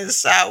sweet and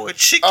sour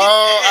chicken ass.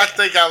 I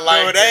think I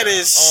liked it.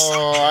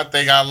 I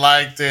think I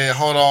liked it.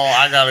 Hold on,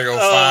 I gotta go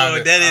find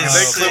it. That is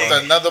they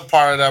clipped another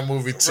part of that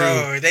movie too.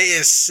 Bro, they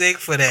is sick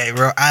for that,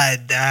 bro. I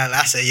died.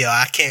 I said, yo,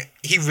 I can't.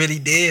 He really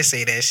did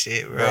say that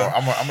shit, bro.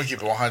 I'm gonna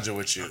keep it 100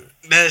 with you.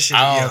 That shit.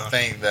 I don't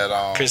think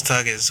that Chris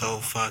Tucker is so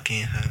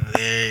fucking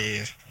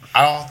hilarious.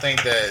 I don't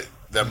think that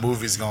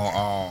movie's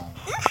gonna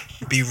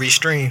be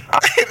restreamed.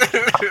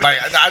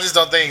 Like I just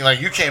don't think like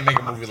you can't make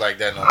a movie like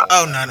that no more.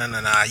 Oh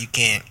no, you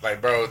can't.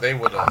 Like bro, they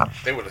would have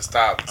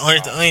stopped.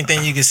 The only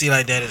thing you can see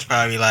like that is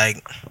probably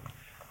like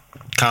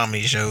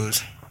comedy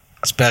shows,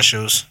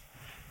 specials.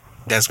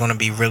 That's gonna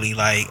be really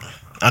like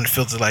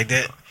unfiltered like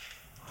that.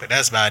 But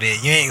that's about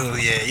it. You ain't gonna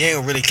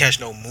really catch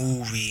no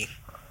movie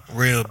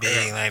real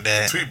big like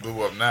that. The tweet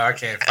blew up now. I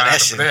can't find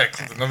it.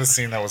 But another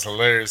scene that was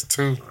hilarious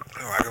too.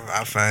 Oh,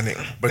 I'll find it.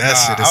 But that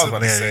shit is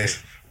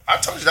hilarious. I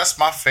told you that's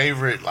my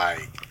favorite.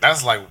 Like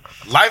that's like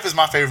Life is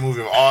my favorite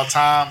movie of all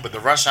time. But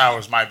the Rush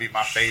Hours might be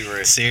my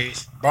favorite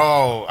series.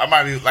 Bro, I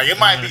might be like it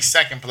might be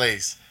second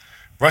place.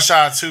 Rush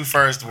Hour 2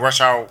 first.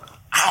 Rush Hour.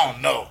 I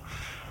don't know.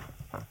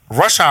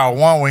 Rush Hour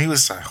 1 when he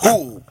was like,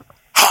 "Who,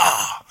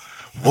 ha,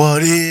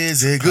 what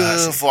is it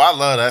good for?" I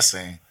love that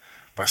scene.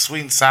 But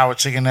sweet and sour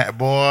chicken, that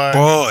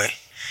boy.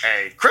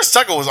 Hey, Chris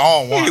Tucker was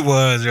on one. He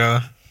was, yo.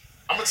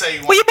 I'm gonna tell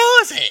you. Where your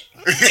boys at?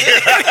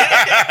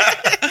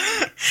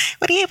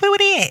 What he at?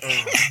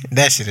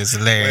 That shit is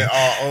hilarious. When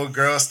all old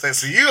girls stay.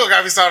 So you don't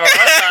got me started on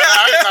Rush Hour.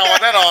 I ain't talking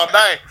about that all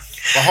night.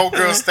 The whole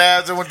girl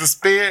stabbed him with the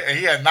spear, and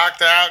he had knocked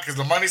her out because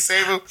the money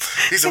saved him.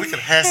 He said we could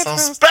have had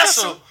something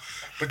special.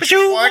 But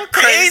you one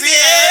crazy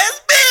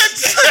ass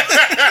bitch.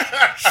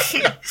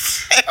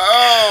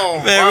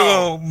 Oh, man, we're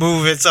gonna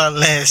move into our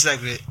last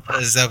segment of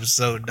this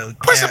episode. No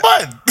push the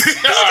button.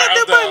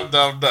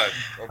 I'm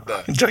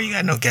done. Joe, you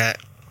got no cat.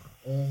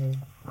 Mm-hmm.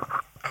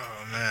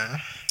 Oh man,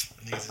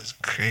 this is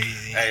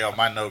crazy. Hey, yo,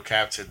 my no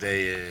cap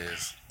today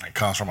is it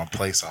comes from a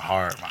place of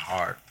heart. My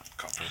heart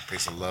comes from a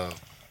place of love.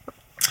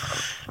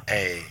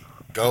 Hey,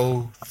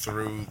 go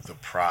through the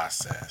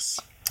process.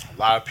 A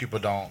lot of people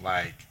don't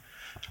like.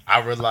 I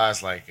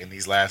realized like in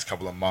these last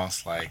couple of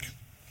months, like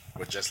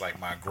with just like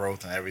my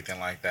growth and everything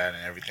like that,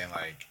 and everything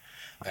like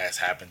that's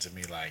happened to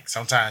me. Like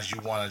sometimes you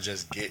want to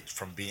just get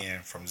from being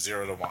from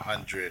 0 to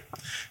 100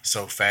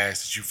 so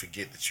fast that you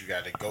forget that you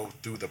got to go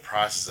through the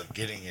process of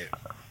getting it,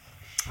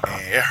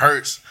 and it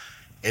hurts.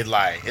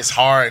 It's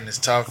hard and it's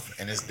tough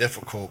and it's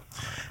difficult.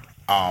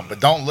 But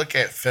don't look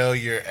at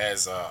failure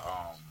as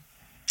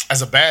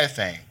a bad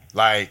thing.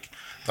 Like.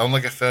 Don't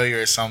look at failure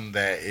as something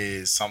that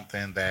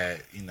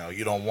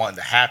you don't want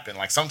to happen.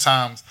 Like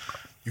sometimes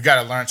you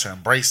got to learn to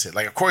embrace it.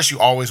 Like of course you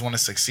always want to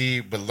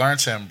succeed, but learn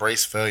to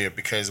embrace failure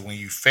because when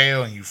you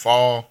fail and you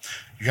fall,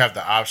 you have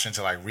the option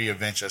to like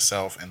reinvent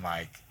yourself and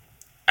like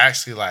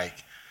actually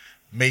like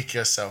make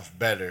yourself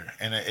better.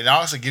 And it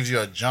also gives you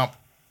a jump,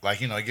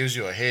 like it gives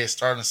you a head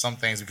start on some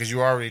things because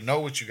you already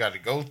know what you got to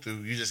go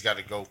through. You just got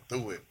to go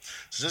through it.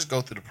 So just go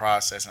through the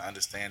process and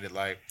understand it.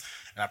 Like.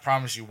 And I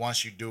promise you,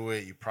 once you do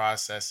it, you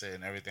process it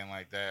and everything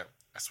like that,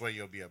 I swear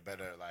you'll have a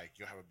better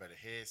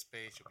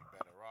headspace, you'll be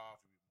better off,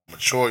 you'll be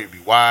mature, you'll be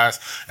wise,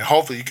 and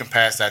hopefully you can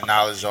pass that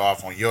knowledge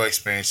off on your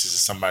experiences to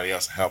somebody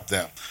else and help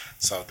them.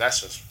 So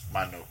that's just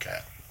my no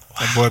cap.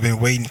 That boy been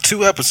waiting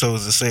 2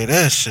 episodes to say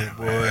that shit,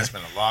 boy. Man, it's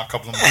been a long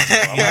couple of months.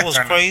 That was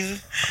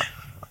crazy.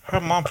 Her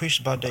mom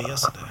preached about that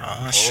yesterday.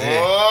 Oh, shit.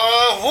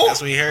 Oh,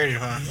 that's what he heard it,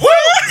 huh?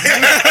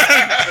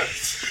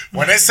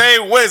 When they say,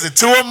 what is it,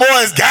 2 or more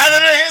is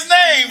gathered in his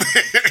name.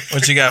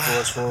 What you got for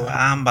us, for?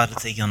 I'm about to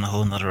take you on a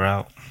whole nother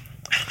route.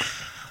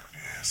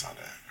 Yeah, I saw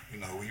that.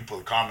 pull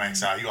the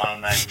Carmex out, you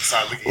automatically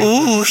start looking.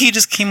 Ooh, he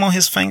just came on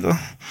his finger.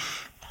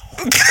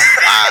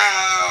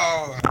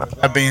 Wow.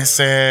 That being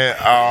said,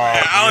 I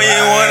don't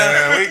even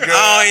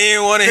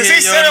want to hear he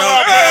your said it no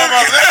on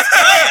my list.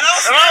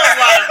 And I was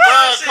like,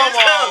 bro, come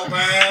on,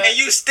 man. and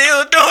you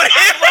still doing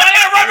it. Bro, I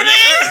gotta rub it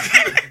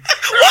in.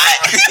 What?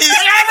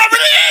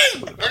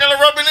 I gotta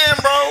rub it in,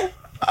 bro.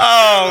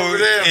 Oh,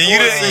 there, and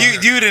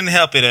you didn't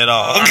help it at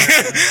all.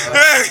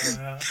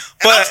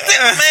 But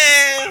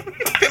man,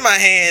 put my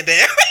hand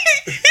down.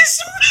 You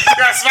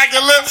gotta smack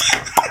your lips.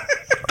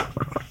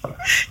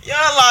 Y'all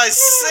are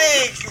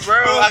sick, bro.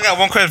 I got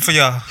one question for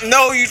y'all.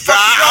 No, you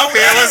fucking Okay,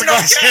 don't. what's the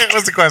question?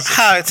 What's the question?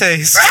 How it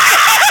tastes?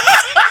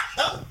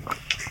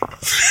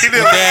 He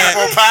didn't Dad.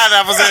 put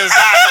pineapples in his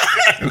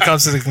eye. We come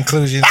to the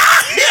conclusion.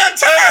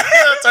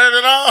 Turn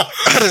it off.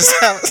 Wait,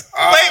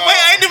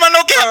 I ain't do my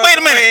no cap. Wait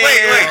a minute.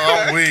 Wait.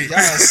 I'm weak. Y'all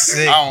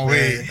sick. I'm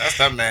man. weak. That's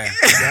that man.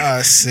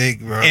 Y'all sick,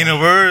 bro. In the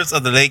words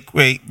of the late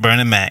great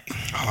Bernie Mac,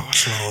 Oh,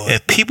 Lord.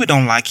 if people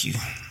don't like you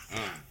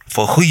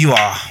for who you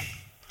are,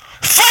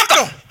 Fuck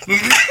them.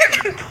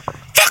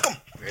 Fuck them.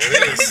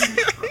 There it is.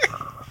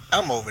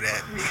 I'm over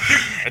that.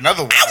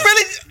 Another one.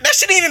 That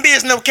shouldn't even be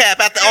his no cap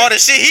after all the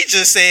shit he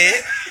just said.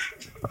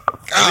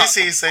 At least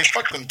he say,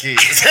 fuck them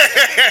kids.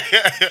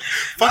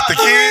 Fuck the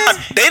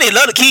kids. they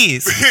love the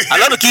kids. I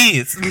love the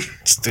kids.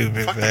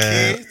 Stupid, Fuck the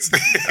man. kids.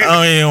 I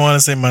don't even want to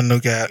say my no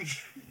cap.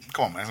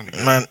 Come on, man. It's gonna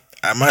be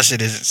good. My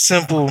shit is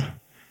simple.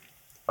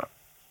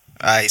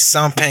 Alright,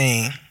 some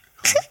pain.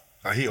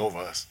 Oh, he over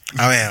us.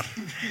 I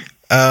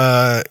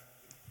am.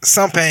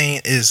 Some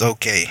pain is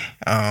okay.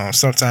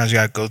 Sometimes you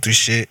gotta go through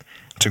shit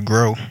to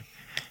grow.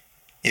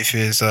 If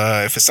it's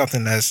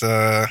something that's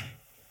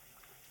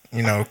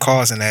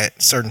causing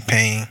that certain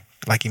pain,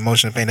 like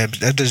emotional pain,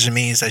 that doesn't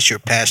mean that you're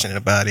passionate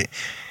about it,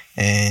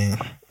 and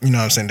you know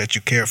what I'm saying, that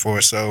you care for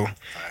it. So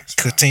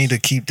continue to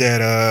keep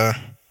that.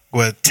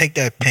 Take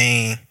that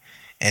pain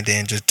and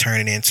then just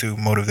turn it into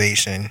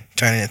motivation,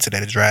 turn it into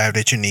that drive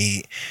that you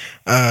need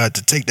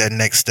to take that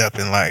next step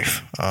in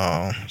life.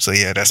 So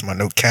yeah, that's my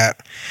no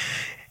cap.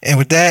 And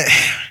with that,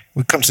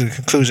 we come to the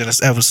conclusion of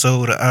this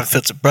episode of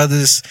Unfiltered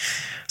Brothers.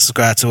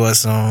 Subscribe to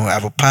us on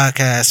Apple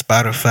Podcasts,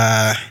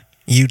 Spotify,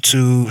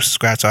 YouTube.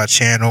 Subscribe to our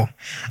channel.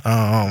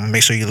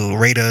 Make sure you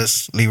rate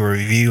us, leave a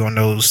review on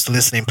those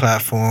listening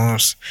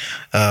platforms.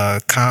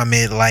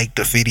 Comment, like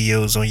the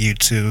videos on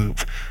YouTube.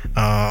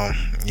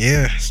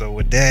 So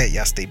with that,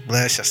 y'all stay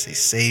blessed, y'all stay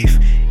safe,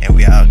 and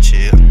we out.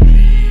 Chill.